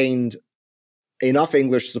having gained enough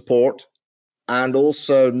English support and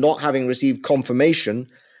also not having received confirmation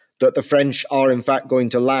that the French are in fact going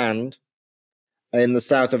to land in the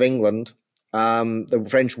south of England. The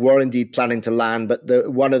French were indeed planning to land,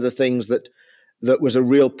 but one of the things that was a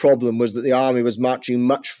real problem was that the army was marching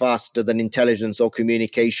much faster than intelligence or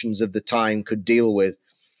communications of the time could deal with.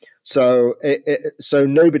 So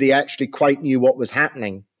nobody actually quite knew what was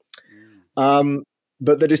happening.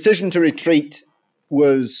 But the decision to retreat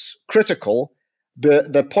was critical.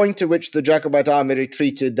 The point at which the Jacobite army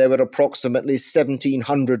retreated, there were approximately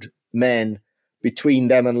 1,700 men between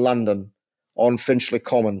them and London on Finchley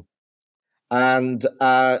Common, and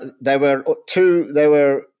there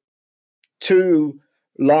were two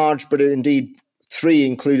large, but indeed three,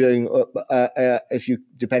 including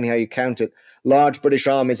depending how you count it, large British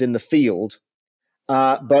armies in the field.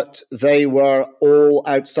 But they were all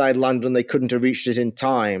outside London. They couldn't have reached it in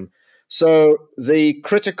time. So the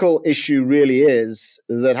critical issue really is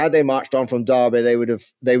that had they marched on from Derby, they would have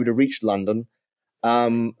reached London.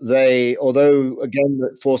 Although again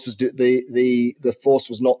the force was the force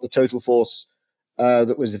was not the total force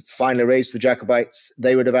that was finally raised for Jacobites,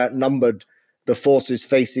 they would have outnumbered the forces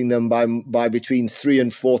facing them by between 3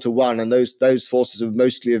 and 4 to 1, and those forces would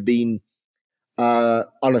mostly have been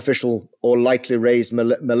unofficial or lightly raised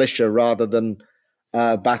militia rather than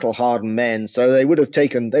battle-hardened men. So they would have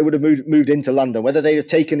moved into London. Whether they have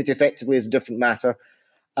taken it effectively is a different matter,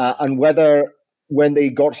 and whether when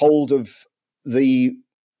they got hold of the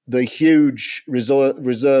huge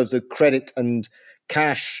reserves of credit and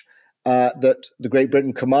cash that the Great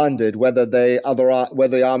Britain commanded, whether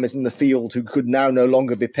the armies in the field who could now no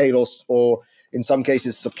longer be paid or in some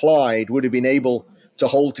cases supplied would have been able to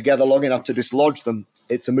hold together long enough to dislodge them,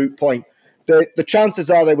 it's a moot point. The chances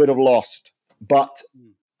are they would have lost, but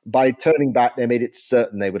by turning back, they made it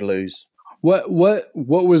certain they would lose. What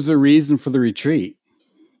was the reason for the retreat?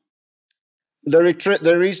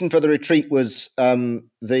 The reason for the retreat was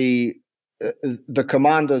the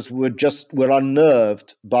commanders were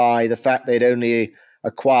unnerved by the fact they'd only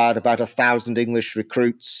acquired about 1,000 English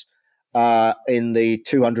recruits in the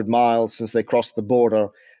 200 miles since they crossed the border.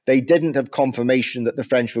 They didn't have confirmation that the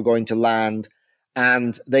French were going to land,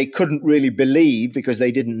 and they couldn't really believe, because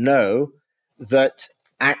they didn't know, that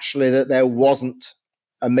actually that there wasn't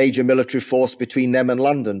a major military force between them and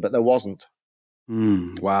London, but there wasn't.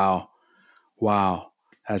 Wow.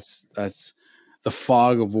 That's the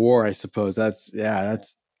fog of war, I suppose. That's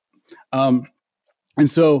and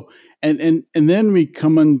so and then we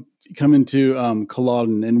come into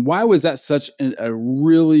Culloden. And why was that such a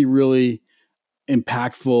really, really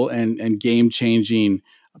impactful and game changing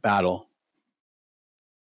battle?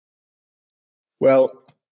 Well,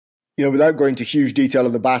 without going into huge detail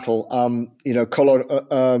of the battle,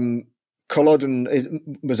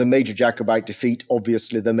 Culloden was a major Jacobite defeat,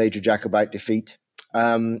 obviously the major Jacobite defeat.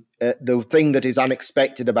 The thing that is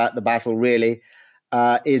unexpected about the battle, really,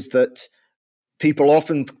 is that people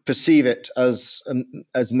often perceive it as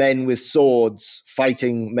men with swords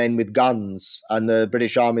fighting men with guns, and the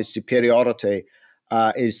British Army's superiority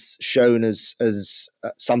is shown as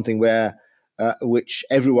something which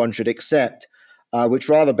everyone should accept. Which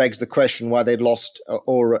rather begs the question why they'd lost,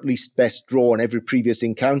 or at least best drawn, every previous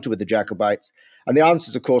encounter with the Jacobites. And the answer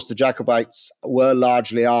is, of course, the Jacobites were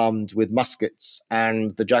largely armed with muskets,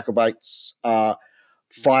 and the Jacobites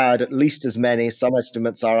fired at least as many, some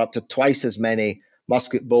estimates are up to twice as many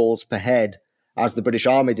musket balls per head as the British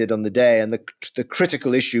Army did on the day. And the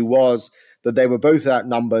critical issue was that they were both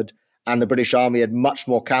outnumbered, and the British Army had much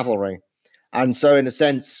more cavalry. And so, in a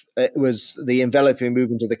sense, it was the enveloping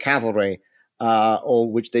movement of the cavalry,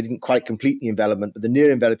 or which they didn't quite complete the envelopment, but the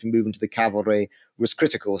near enveloping movement of the cavalry was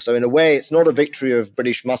critical. So, in a way, it's not a victory of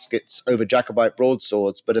British muskets over Jacobite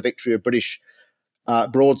broadswords, but a victory of British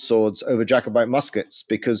broadswords over Jacobite muskets,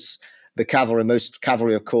 because the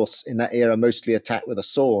cavalry, of course, in that era mostly attacked with a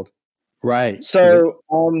sword. Right. So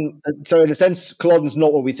in a sense, Culloden's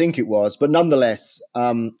not what we think it was, but nonetheless,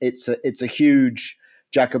 it's a huge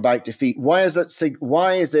Jacobite defeat. Why is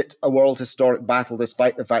it a world historic battle,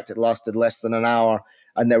 despite the fact it lasted less than an hour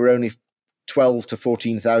and there were only 12 to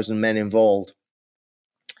 14,000 men involved?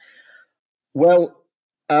 Well,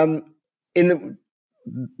 the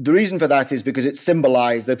reason for that is because it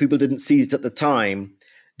symbolized, though people didn't see it at the time,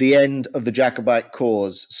 the end of the Jacobite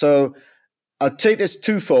cause. So I'll take this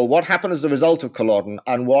twofold: what happened as a result of Culloden,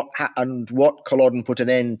 and what Culloden put an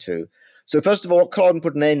end to. So first of all, what Culloden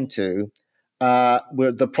put an end to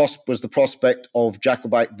was the prospect of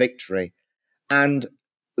Jacobite victory. And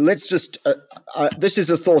let's just this is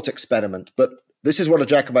a thought experiment, but this is what a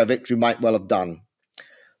Jacobite victory might well have done.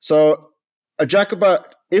 So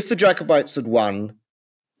if the Jacobites had won,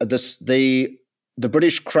 the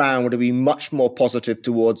British crown would have been much more positive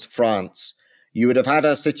towards France. You would have had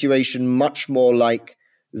a situation much more like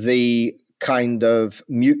the kind of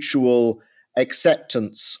mutual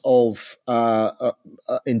acceptance of,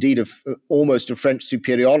 indeed, of almost a French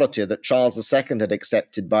superiority that Charles II had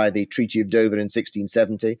accepted by the Treaty of Dover in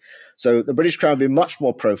 1670. So the British crown would be much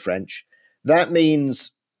more pro-French. That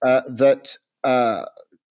means that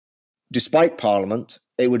despite Parliament,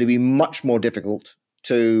 it would have been much more difficult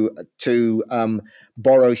to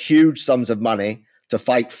borrow huge sums of money to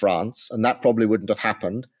fight France, and that probably wouldn't have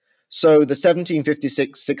happened. So the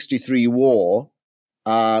 1756-63 war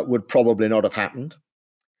would probably not have happened.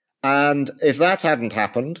 And if that hadn't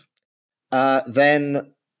happened,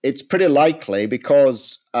 then it's pretty likely,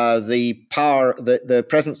 because the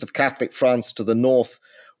presence of Catholic France to the north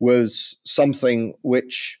was something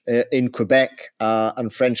which in Quebec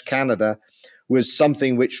and French Canada was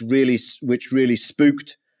something which really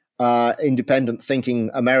spooked independent thinking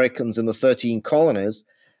Americans in the 13 colonies.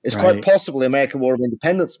 It's quite possible the American War of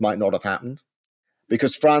Independence might not have happened,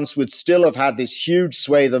 because France would still have had this huge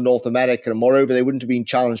swathe of North America, and moreover, they wouldn't have been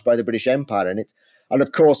challenged by the British Empire in it. And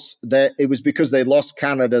of course, it was because they lost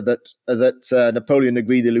Canada that Napoleon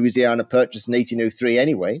agreed the Louisiana Purchase in 1803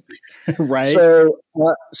 anyway. Right.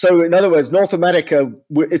 So in other words, North America,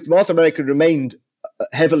 if North America remained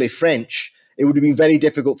heavily French, it would have been very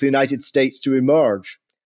difficult for the United States to emerge.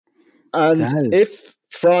 And if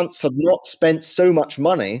France had not spent so much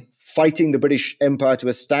money fighting the British Empire to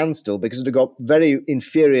a standstill, because it had got very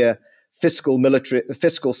inferior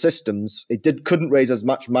fiscal systems, couldn't raise as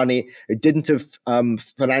much money. It didn't have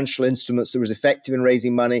financial instruments that was effective in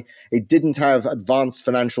raising money. It didn't have advanced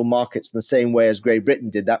financial markets in the same way as Great Britain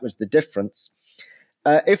did. That was the difference.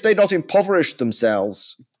 If they'd not impoverished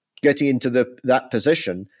themselves getting into that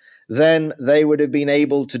position, then they would have been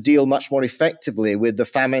able to deal much more effectively with the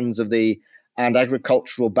famines and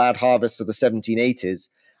agricultural bad harvests of the 1780s,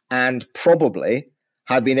 and probably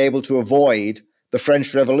had been able to avoid the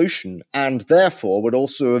French Revolution, and therefore would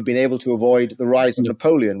also have been able to avoid the rise of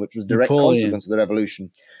Napoleon, which was a direct consequence of the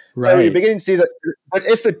revolution. Right. So you're beginning to see that. But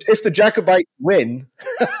if the Jacobites win,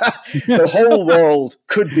 the whole world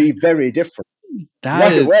could be very different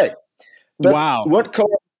right away. But wow.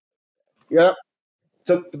 Yeah.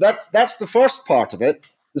 So that's the first part of it.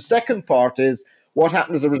 The second part is what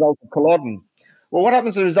happened as a result of Culloden. Well, what happened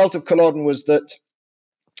as a result of Culloden was that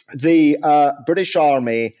the British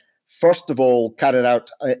Army, first of all, carried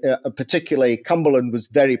out, particularly Cumberland was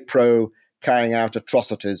very pro carrying out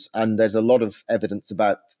atrocities, and there's a lot of evidence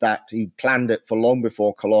about that. He planned it for long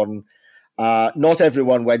before Culloden. Not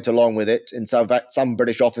everyone went along with it. In fact, some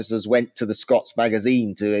British officers went to the Scots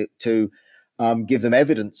magazine to give them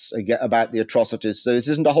evidence about the atrocities. So this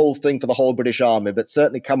isn't a whole thing for the whole British Army, but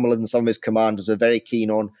certainly Cumberland and some of his commanders were very keen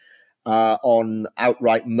on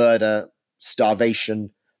outright murder, starvation,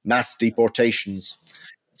 mass deportations.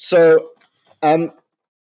 So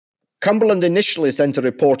Cumberland initially sent a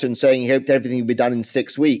report in saying he hoped everything would be done in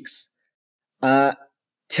 6 weeks.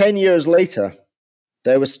 10 years later,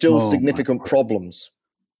 there were still significant problems.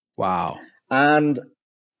 Wow. And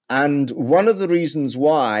one of the reasons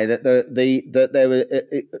why that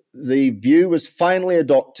the view was finally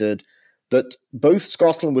adopted that both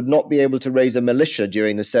Scotland would not be able to raise a militia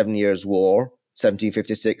during the 7 Years' War,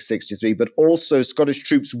 1756-63, but also Scottish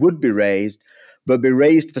troops would be raised, but be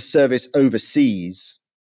raised for service overseas,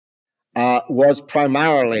 was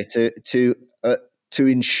primarily to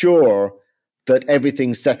ensure that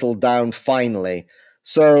everything settled down finally.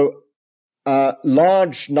 So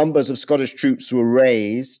large numbers of Scottish troops were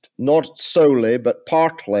raised, not solely but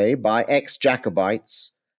partly by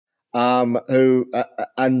ex-Jacobites,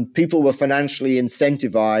 and people were financially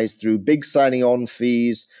incentivized through big signing-on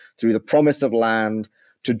fees, through the promise of land,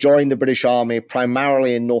 to join the British Army,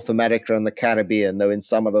 primarily in North America and the Caribbean, though in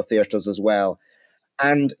some other theatres as well.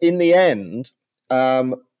 And in the end,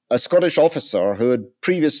 a Scottish officer who had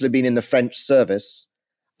previously been in the French service,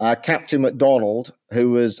 Captain MacDonald,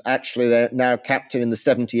 who was actually now captain in the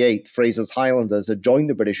 78th Fraser's Highlanders, had joined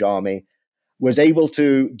the British Army, was able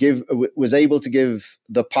to give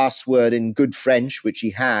the password in good French, which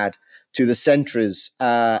he had, to the sentries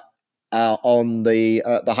on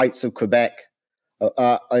the heights of Quebec in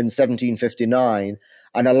 1759,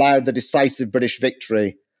 and allowed the decisive British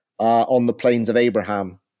victory on the Plains of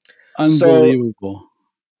Abraham. Unbelievable.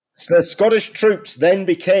 So the Scottish troops then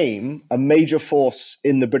became a major force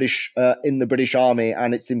in the British Army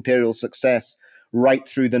and its imperial success right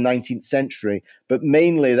through the 19th century. But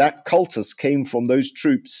mainly that cultus came from those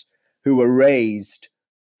troops who were raised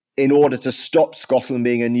in order to stop Scotland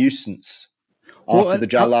being a nuisance after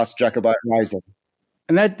the last Jacobite rising.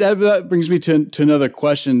 And that brings me to another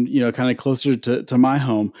question, kind of closer to my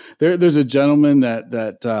home. There's a gentleman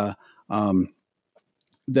that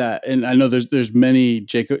and I know there's many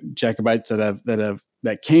Jacobites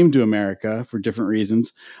that came to America for different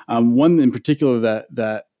reasons. One in particular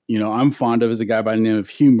that I'm fond of is a guy by the name of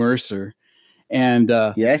Hugh Mercer, and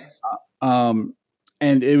yes, and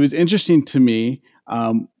it was interesting to me.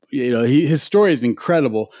 His story is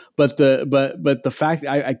incredible, but the fact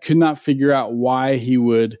I could not figure out why he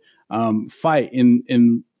would fight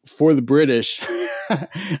for the British,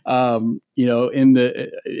 in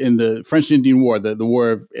the French Indian War, the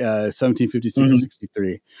War of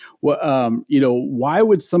 1756-63. Well, why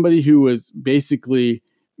would somebody who was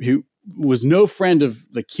no friend of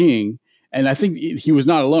the king, and I think he was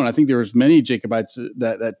not alone. I think there was many Jacobites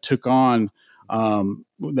that took on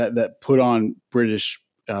that put on British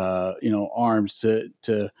arms to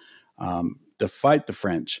fight the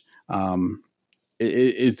French.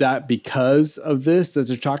 Is that because of this that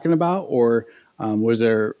they're talking about, or was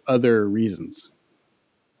there other reasons?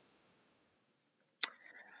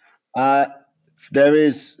 There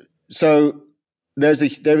is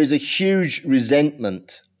a huge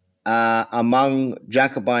resentment among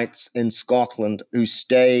Jacobites in Scotland who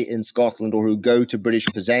stay in Scotland or who go to British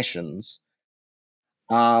possessions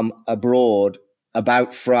abroad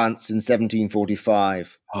about France in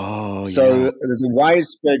 1745. Oh, so yeah. There's a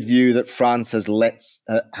widespread view that France has let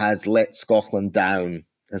Scotland down,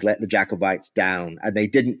 has let the Jacobites down, and they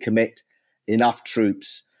didn't commit enough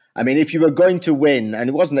troops. I mean, if you were going to win, and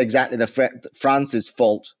it wasn't exactly France's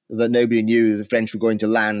fault that nobody knew the French were going to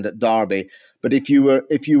land at Derby, but if you were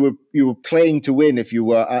playing to win, if you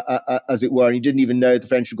were as it were, and you didn't even know the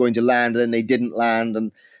French were going to land, and then they didn't land,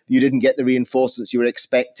 and you didn't get the reinforcements you were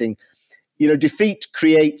expecting. Defeat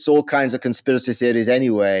creates all kinds of conspiracy theories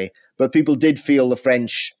anyway, but people did feel the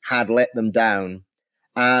French had let them down,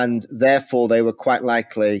 and therefore they were quite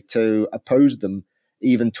likely to oppose them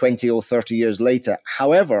even 20 or 30 years later.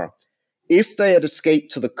 However, if they had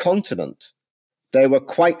escaped to the continent, they were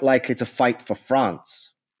quite likely to fight for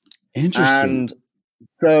France. Interesting.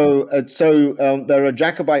 And there are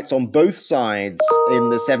Jacobites on both sides in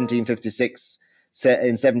the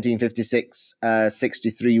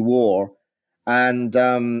 63 war, and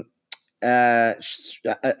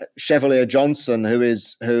Chevalier Johnson, who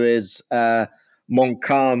is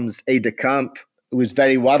Montcalm's aide de camp, was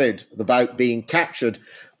very worried about being captured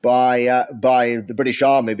by the British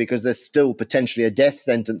Army because there's still potentially a death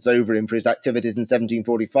sentence over him for his activities in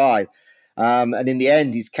 1745. And in the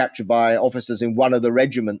end, he's captured by officers in one of the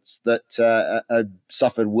regiments that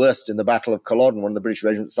suffered worst in the Battle of Culloden. One of the British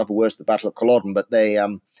regiments suffered worst in the Battle of Culloden, but they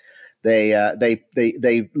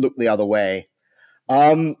looked the other way.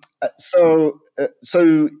 So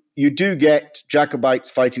you do get Jacobites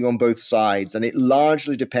fighting on both sides, and it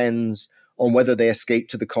largely depends on whether they escape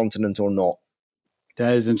to the continent or not.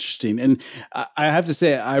 That is interesting. And I have to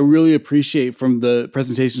say, I really appreciate from the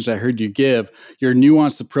presentations I heard you give your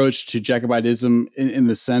nuanced approach to Jacobitism in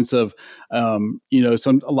the sense of, a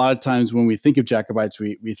lot of times when we think of Jacobites,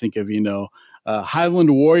 we think of,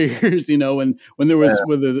 Highland warriors, when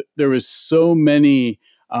there was so many,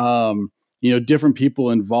 different people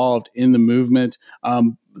involved in the movement,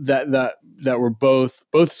 that were both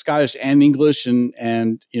Scottish and English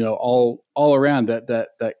and all around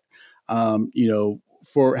that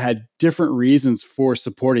had different reasons for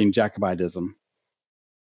supporting Jacobitism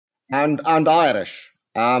and Irish.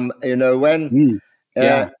 When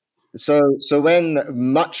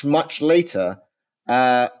much later,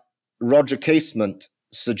 Roger Casement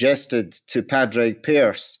suggested to Padraig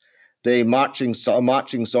Pearse the marching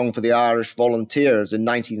song for the Irish Volunteers in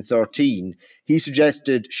 1913. He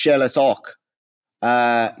suggested Shelas Och,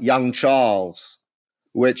 Young Charles,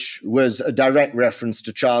 which was a direct reference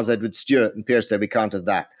to Charles Edward Stuart, and Pearse said we can't have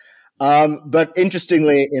that. But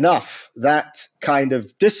interestingly enough, that kind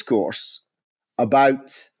of discourse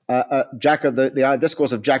about the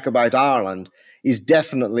discourse of Jacobite Ireland is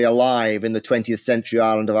definitely alive in the 20th century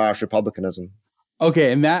Ireland of Irish republicanism.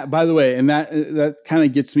 Okay, and that, by the way, and that kind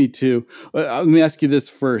of gets me to. Let me ask you this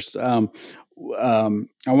first. I want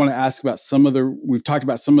to ask about we've talked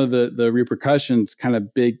about some of the repercussions, kind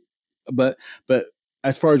of big, but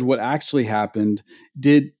as far as what actually happened,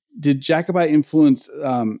 did Jacobite influence?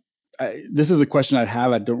 This is a question I'd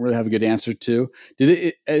have. I don't really have a good answer to. Did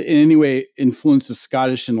it in any way influence the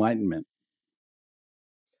Scottish Enlightenment?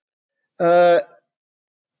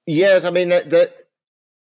 Yes, I mean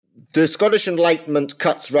the Scottish Enlightenment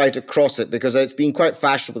cuts right across it because it's been quite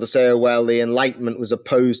fashionable to say, oh, well, the Enlightenment was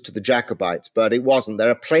opposed to the Jacobites, but it wasn't. There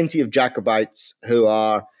are plenty of Jacobites who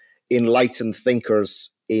are enlightened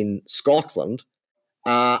thinkers in Scotland,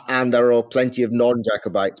 and there are plenty of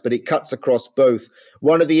non-Jacobites, but it cuts across both.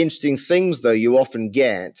 One of the interesting things, though, you often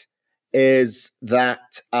get is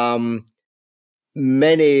that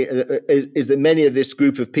many of this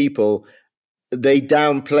group of people, they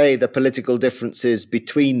downplay the political differences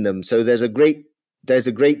between them. So there's a great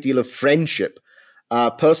deal of friendship,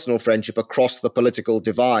 personal friendship across the political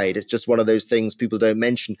divide. It's just one of those things people don't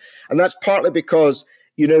mention, and that's partly because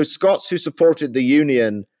Scots who supported the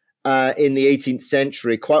Union in the 18th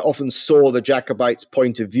century quite often saw the Jacobites'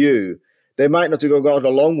 point of view. They might not have gone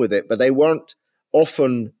along with it, but they weren't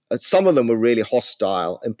often. Some of them were really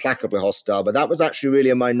hostile, implacably hostile, but that was actually really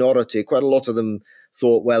a minority. Quite a lot of them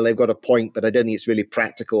thought, well, they've got a point, but I don't think it's really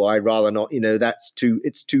practical. I'd rather not,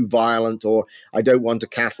 it's too violent, or I don't want a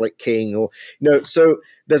Catholic king, or So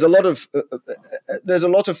there's a lot of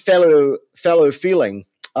fellow feeling,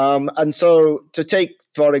 and so to take,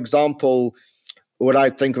 for example, what I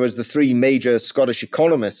think of as the three major Scottish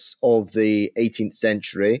economists of the 18th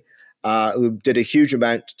century, who did a huge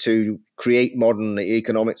amount to create modern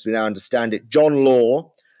economics we now understand it. John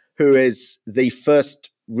Law, who is the first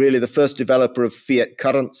developer of fiat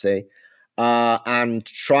currency, and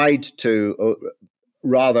tried to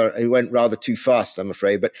he went rather too fast, I'm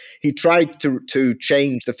afraid, but he tried to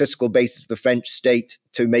change the fiscal basis of the French state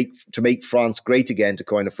to make France great again, to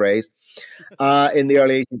coin a phrase. In the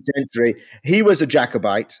early 18th century, he was a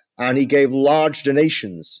Jacobite, and he gave large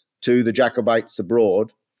donations to the Jacobites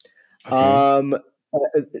abroad. Okay.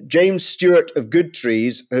 James Stewart of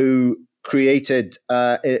Goodtrees, who created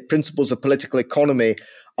Principles of Political Economy,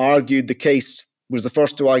 was the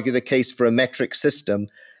first to argue the case for a metric system,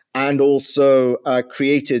 and also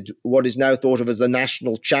created what is now thought of as the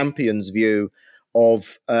national champions view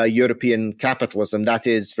of European capitalism. That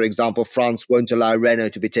is, for example, France won't allow Renault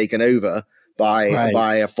to be taken over by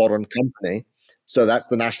a foreign company. So that's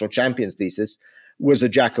the national champions thesis, was a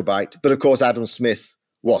Jacobite. But of course, Adam Smith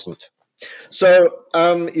wasn't. So,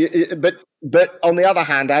 but But on the other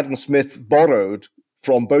hand, Adam Smith borrowed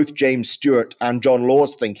from both James Stewart and John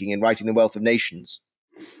Law's thinking in writing The Wealth of Nations.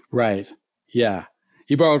 Right. Yeah.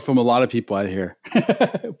 He borrowed from a lot of people, I hear.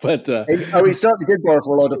 But he certainly did borrow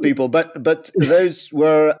from a lot of people, but those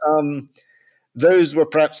were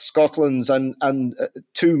perhaps Scotland's and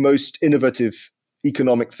two most innovative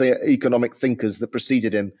economic thinkers that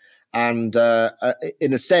preceded him. And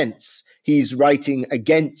in a sense, he's writing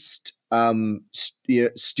against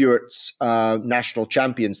Stuart's national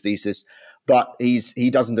champions thesis, but he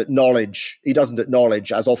doesn't acknowledge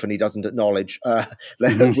as often he doesn't acknowledge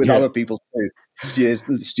with other people too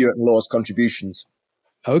Stewart and Law's contributions.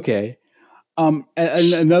 Okay. And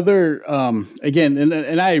another, again,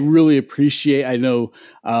 and I really appreciate, I know,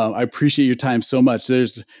 I appreciate your time so much.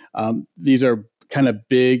 These are kind of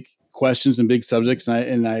big questions and big subjects,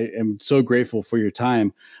 and I am so grateful for your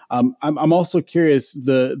time. I'm also curious,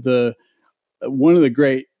 the one of the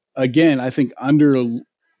great, again, I think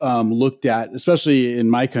looked at, especially in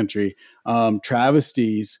my country,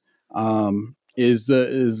 travesties, is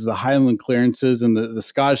the Highland clearances and the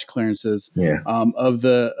Scottish clearances of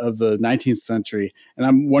the 19th century, and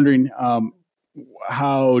I'm wondering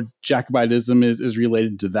how Jacobitism is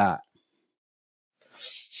related to that.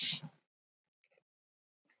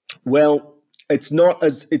 Well, it's not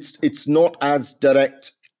as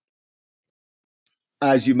direct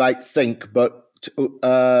as you might think, but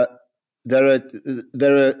there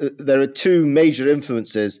are two major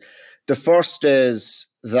influences. The first is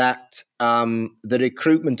that the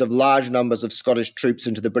recruitment of large numbers of Scottish troops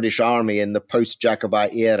into the British Army in the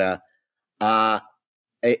post-Jacobite era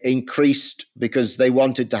increased because they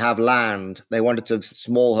wanted to have land. They wanted to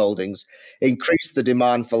small holdings, increased the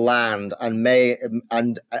demand for land, and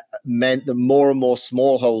meant that more and more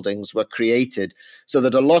small holdings were created, so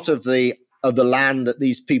that a lot of the land that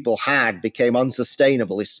these people had became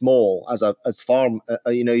unsustainably small as farm.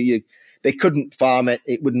 They couldn't farm it;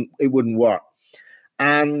 it wouldn't work,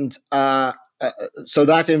 and so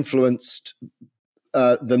that influenced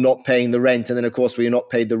the not paying the rent. And then, of course, when you're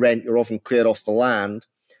not paid the rent, you're often cleared off the land.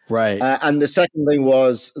 Right. And the second thing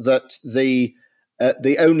was that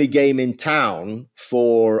the only game in town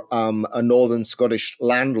for a northern Scottish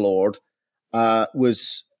landlord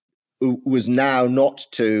was now not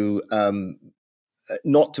to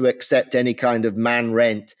accept any kind of man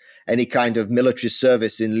rent, any kind of military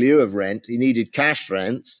service in lieu of rent. He needed cash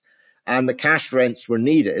rents, and the cash rents were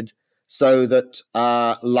needed so that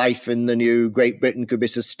life in the new Great Britain could be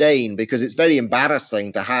sustained. Because it's very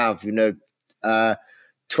embarrassing to have,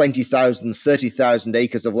 20,000, 30,000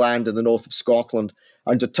 acres of land in the north of Scotland,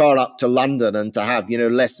 and to turn up to London and to have,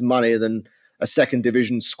 less money than a second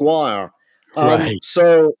division squire. Right.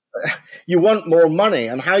 So you want more money,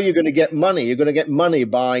 and how are you going to get money? You're going to get money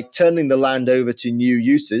by turning the land over to new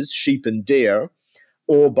uses, sheep and deer,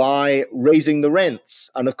 or by raising the rents.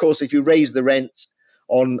 And of course, if you raise the rents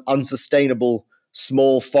on unsustainable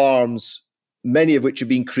small farms, many of which have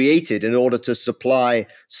been created in order to supply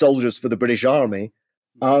soldiers for the British Army,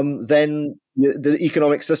 then the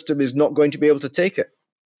economic system is not going to be able to take it.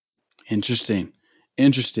 Interesting.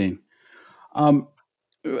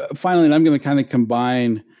 Finally, and I'm going to kind of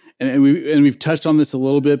combine, and we've touched on this a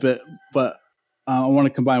little bit, but I want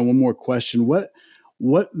to combine one more question. What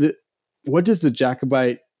does the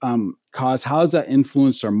Jacobite cause? How has that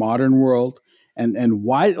influenced our modern world? And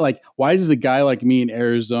why does a guy like me in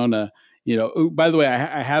Arizona, by the way,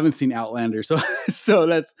 I haven't seen Outlander, so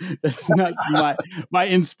that's not my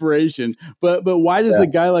inspiration. But why does a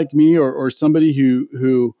guy like me or somebody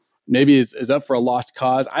who maybe is up for a lost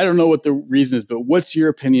cause? I don't know what the reason is, but what's your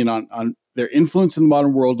opinion on their influence in the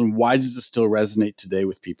modern world, and why does it still resonate today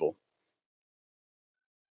with people?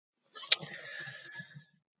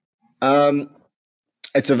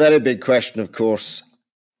 It's a very big question, of course.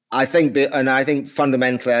 I think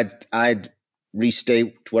fundamentally, I'd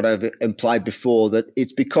restate what I've implied before, that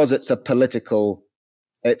it's because it's a political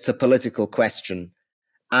question,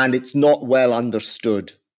 and it's not well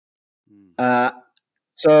understood.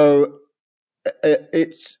 So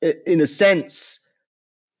it's, in a sense,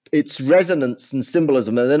 its resonance and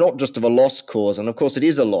symbolism, and they're not just of a lost cause. And of course, it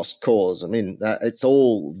is a lost cause. I mean, it's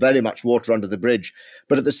all very much water under the bridge.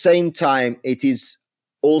 But at the same time, it is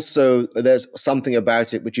also, there's something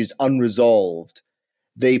about it which is unresolved.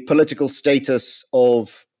 The political status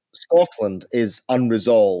of Scotland is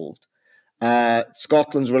unresolved.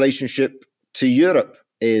 Scotland's relationship to Europe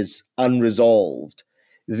is unresolved.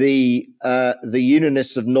 The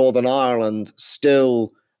Unionists of Northern Ireland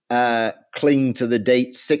still cling to the date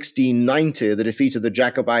 1690, the defeat of the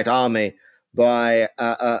Jacobite army by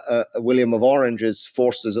William of Orange's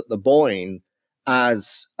forces at the Boyne,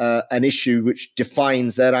 as an issue which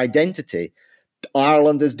defines their identity.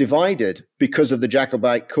 Ireland is divided because of the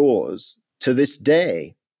Jacobite cause to this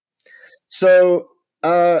day. So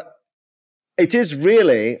it is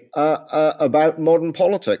really about modern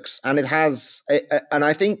politics, and it has. And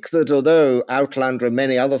I think that although Outlander and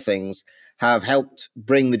many other things have helped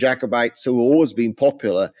bring the Jacobites, who have always been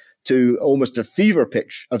popular, to almost a fever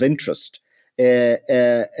pitch of interest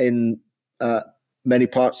in many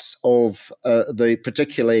parts of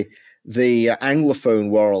particularly the Anglophone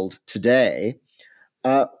world today.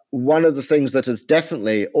 One of the things that has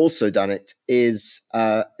definitely also done it is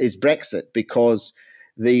Brexit, because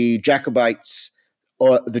the Jacobites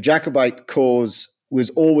or the Jacobite cause was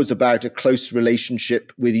always about a close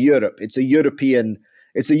relationship with Europe. It's a European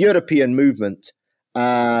movement.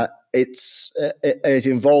 It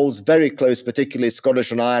involves very close, particularly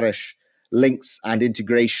Scottish and Irish links and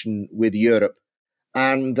integration with Europe.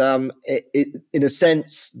 And in a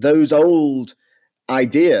sense, those old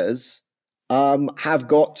ideas have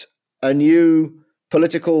got a new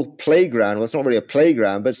political playground. Well, it's not really a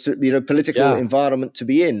playground, but political environment to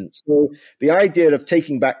be in. So the idea of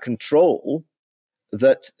taking back control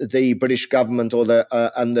that the British government or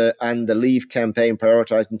and the Leave campaign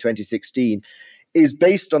prioritised in 2016 is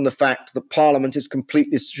based on the fact that Parliament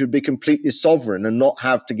should be completely sovereign and not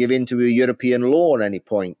have to give in to a European law at any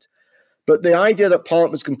point. But the idea that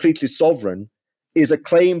Parliament is completely sovereign is a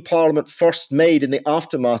claim Parliament first made in the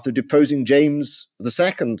aftermath of deposing James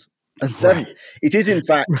II and VII. Right. It is, in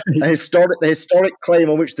fact, the historic claim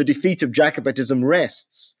on which the defeat of Jacobitism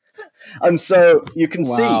rests. And so you can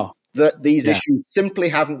see that these issues simply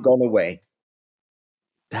haven't gone away.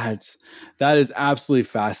 That is absolutely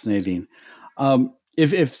fascinating.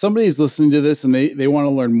 If somebody's listening to this and they want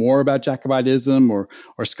to learn more about Jacobitism or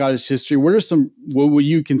Scottish history, what would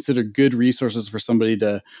you consider good resources for somebody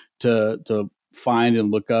to find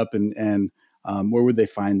and look up, and where would they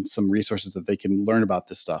find some resources that they can learn about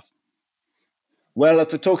this stuff? Well,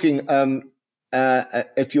 if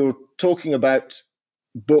you're talking about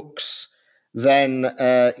books, then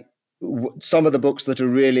some of the books that are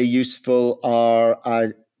really useful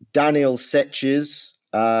are Daniel Secchi's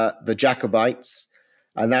The Jacobites,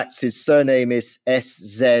 and that's his surname is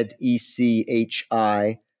Szechi.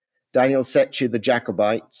 Daniel Secchi, The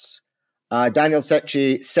Jacobites. Daniel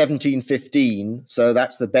Secchi, 1715. So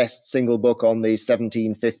that's the best single book on the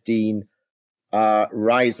 1715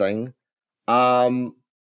 rising. My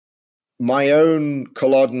own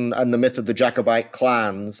Culloden and the Myth of the Jacobite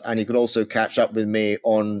Clans, and you can also catch up with me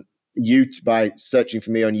on YouTube by searching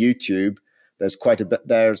for me on YouTube. There's quite a bit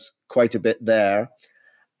there.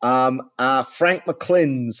 Frank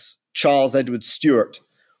McLean's Charles Edward Stuart,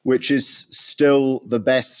 which is still the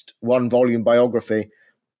best one-volume biography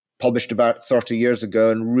published about 30 years ago,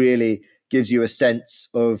 and really gives you a sense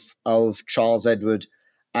of Charles Edward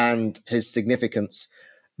and his significance.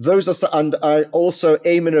 Those are, and also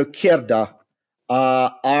Eamon O'Kearda,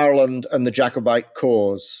 Ireland and the Jacobite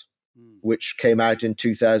Cause, which came out in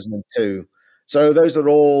 2002. So those are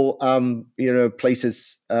all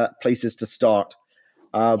places to start.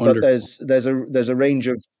 But there's a range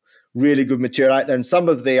of really good material out there, and some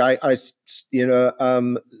of the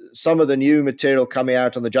some of the new material coming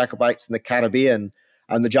out on the Jacobites in the Caribbean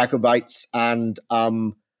and the Jacobites and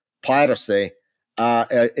piracy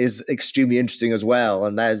is extremely interesting as well.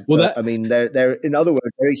 And they're in other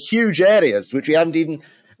words, there are huge areas which we haven't even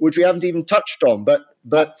touched on. But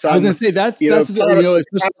I was going to say that's it's ultimately a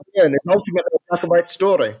Jacobite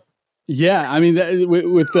story. Yeah, I mean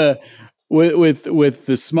with the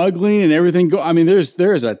smuggling and everything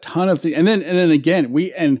there's a ton of things. And then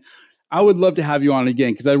again, I would love to have you on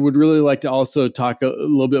again, because I would really like to also talk a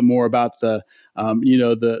little bit more about the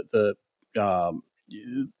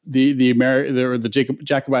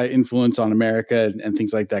Jacobite influence on America and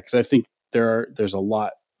things like that, because I think there's a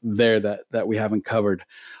lot there that we haven't covered.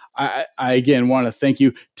 I again want to thank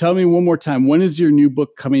you. Tell me one more time, when is your new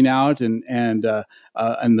book coming out, and the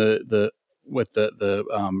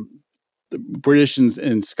British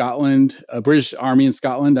in Scotland, British Army in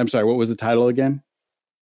Scotland. I'm sorry, what was the title again?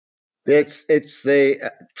 It's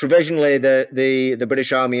the provisionally the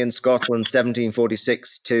British Army in Scotland,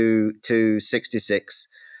 1746 to 66.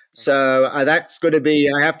 So that's going to be,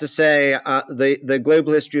 I have to say, the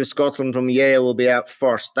Global History of Scotland from Yale will be out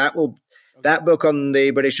first. That book on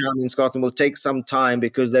the British Army in Scotland will take some time,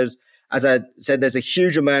 because there's, as I said, there's a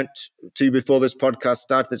huge amount before this podcast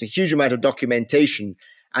started. There's a huge amount of documentation,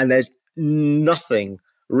 and there's nothing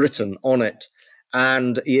written on it.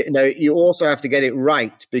 And you also have to get it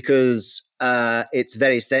right, because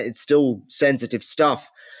it's still sensitive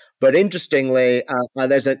stuff. But interestingly,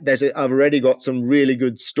 I've already got some really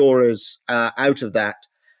good stories out of that.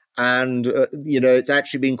 And, it's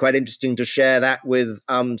actually been quite interesting to share that with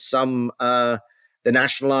the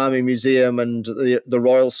National Army Museum and the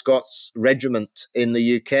Royal Scots Regiment in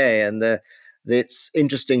the UK. And it's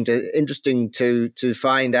interesting to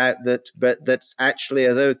find out that's actually,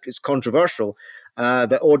 although it's controversial,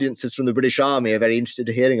 the audiences from the British Army are very interested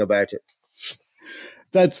in hearing about it.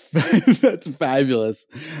 That's fabulous.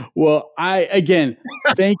 Well,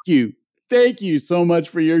 thank you. Thank you so much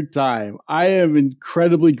for your time. I am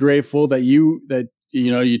incredibly grateful that you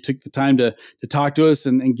took the time to talk to us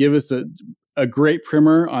and give us a great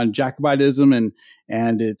primer on Jacobitism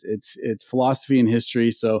and its philosophy and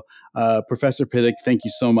history. So, Professor Pittock, thank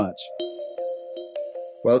you so much.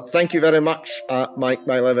 Well, thank you very much, Mike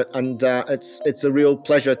Levitt, and it's a real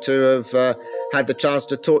pleasure to have had the chance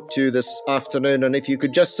to talk to you this afternoon. And if you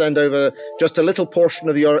could just send over just a little portion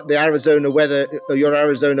of your Arizona weather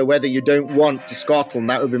you don't want to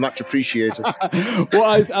Scotland, that would be much appreciated.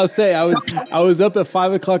 Well, I'll say I was up at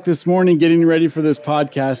 5 o'clock this morning getting ready for this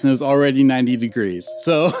podcast, and it was already 90 degrees.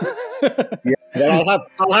 So. Yeah, well,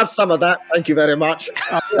 I'll have some of that. Thank you very much.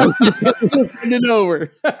 Send it over.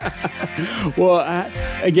 Well,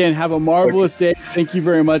 again, have a marvelous day. Thank you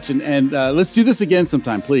very much, and let's do this again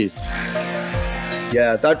sometime, please.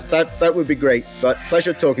 Yeah, that would be great. But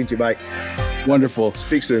pleasure talking to you, Mike. Wonderful. Let's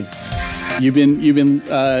speak soon. You've been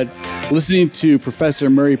listening to Professor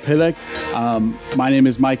Murray Pittock. My name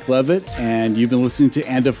is Mike Levitt, and you've been listening to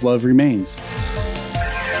And If Love Remains.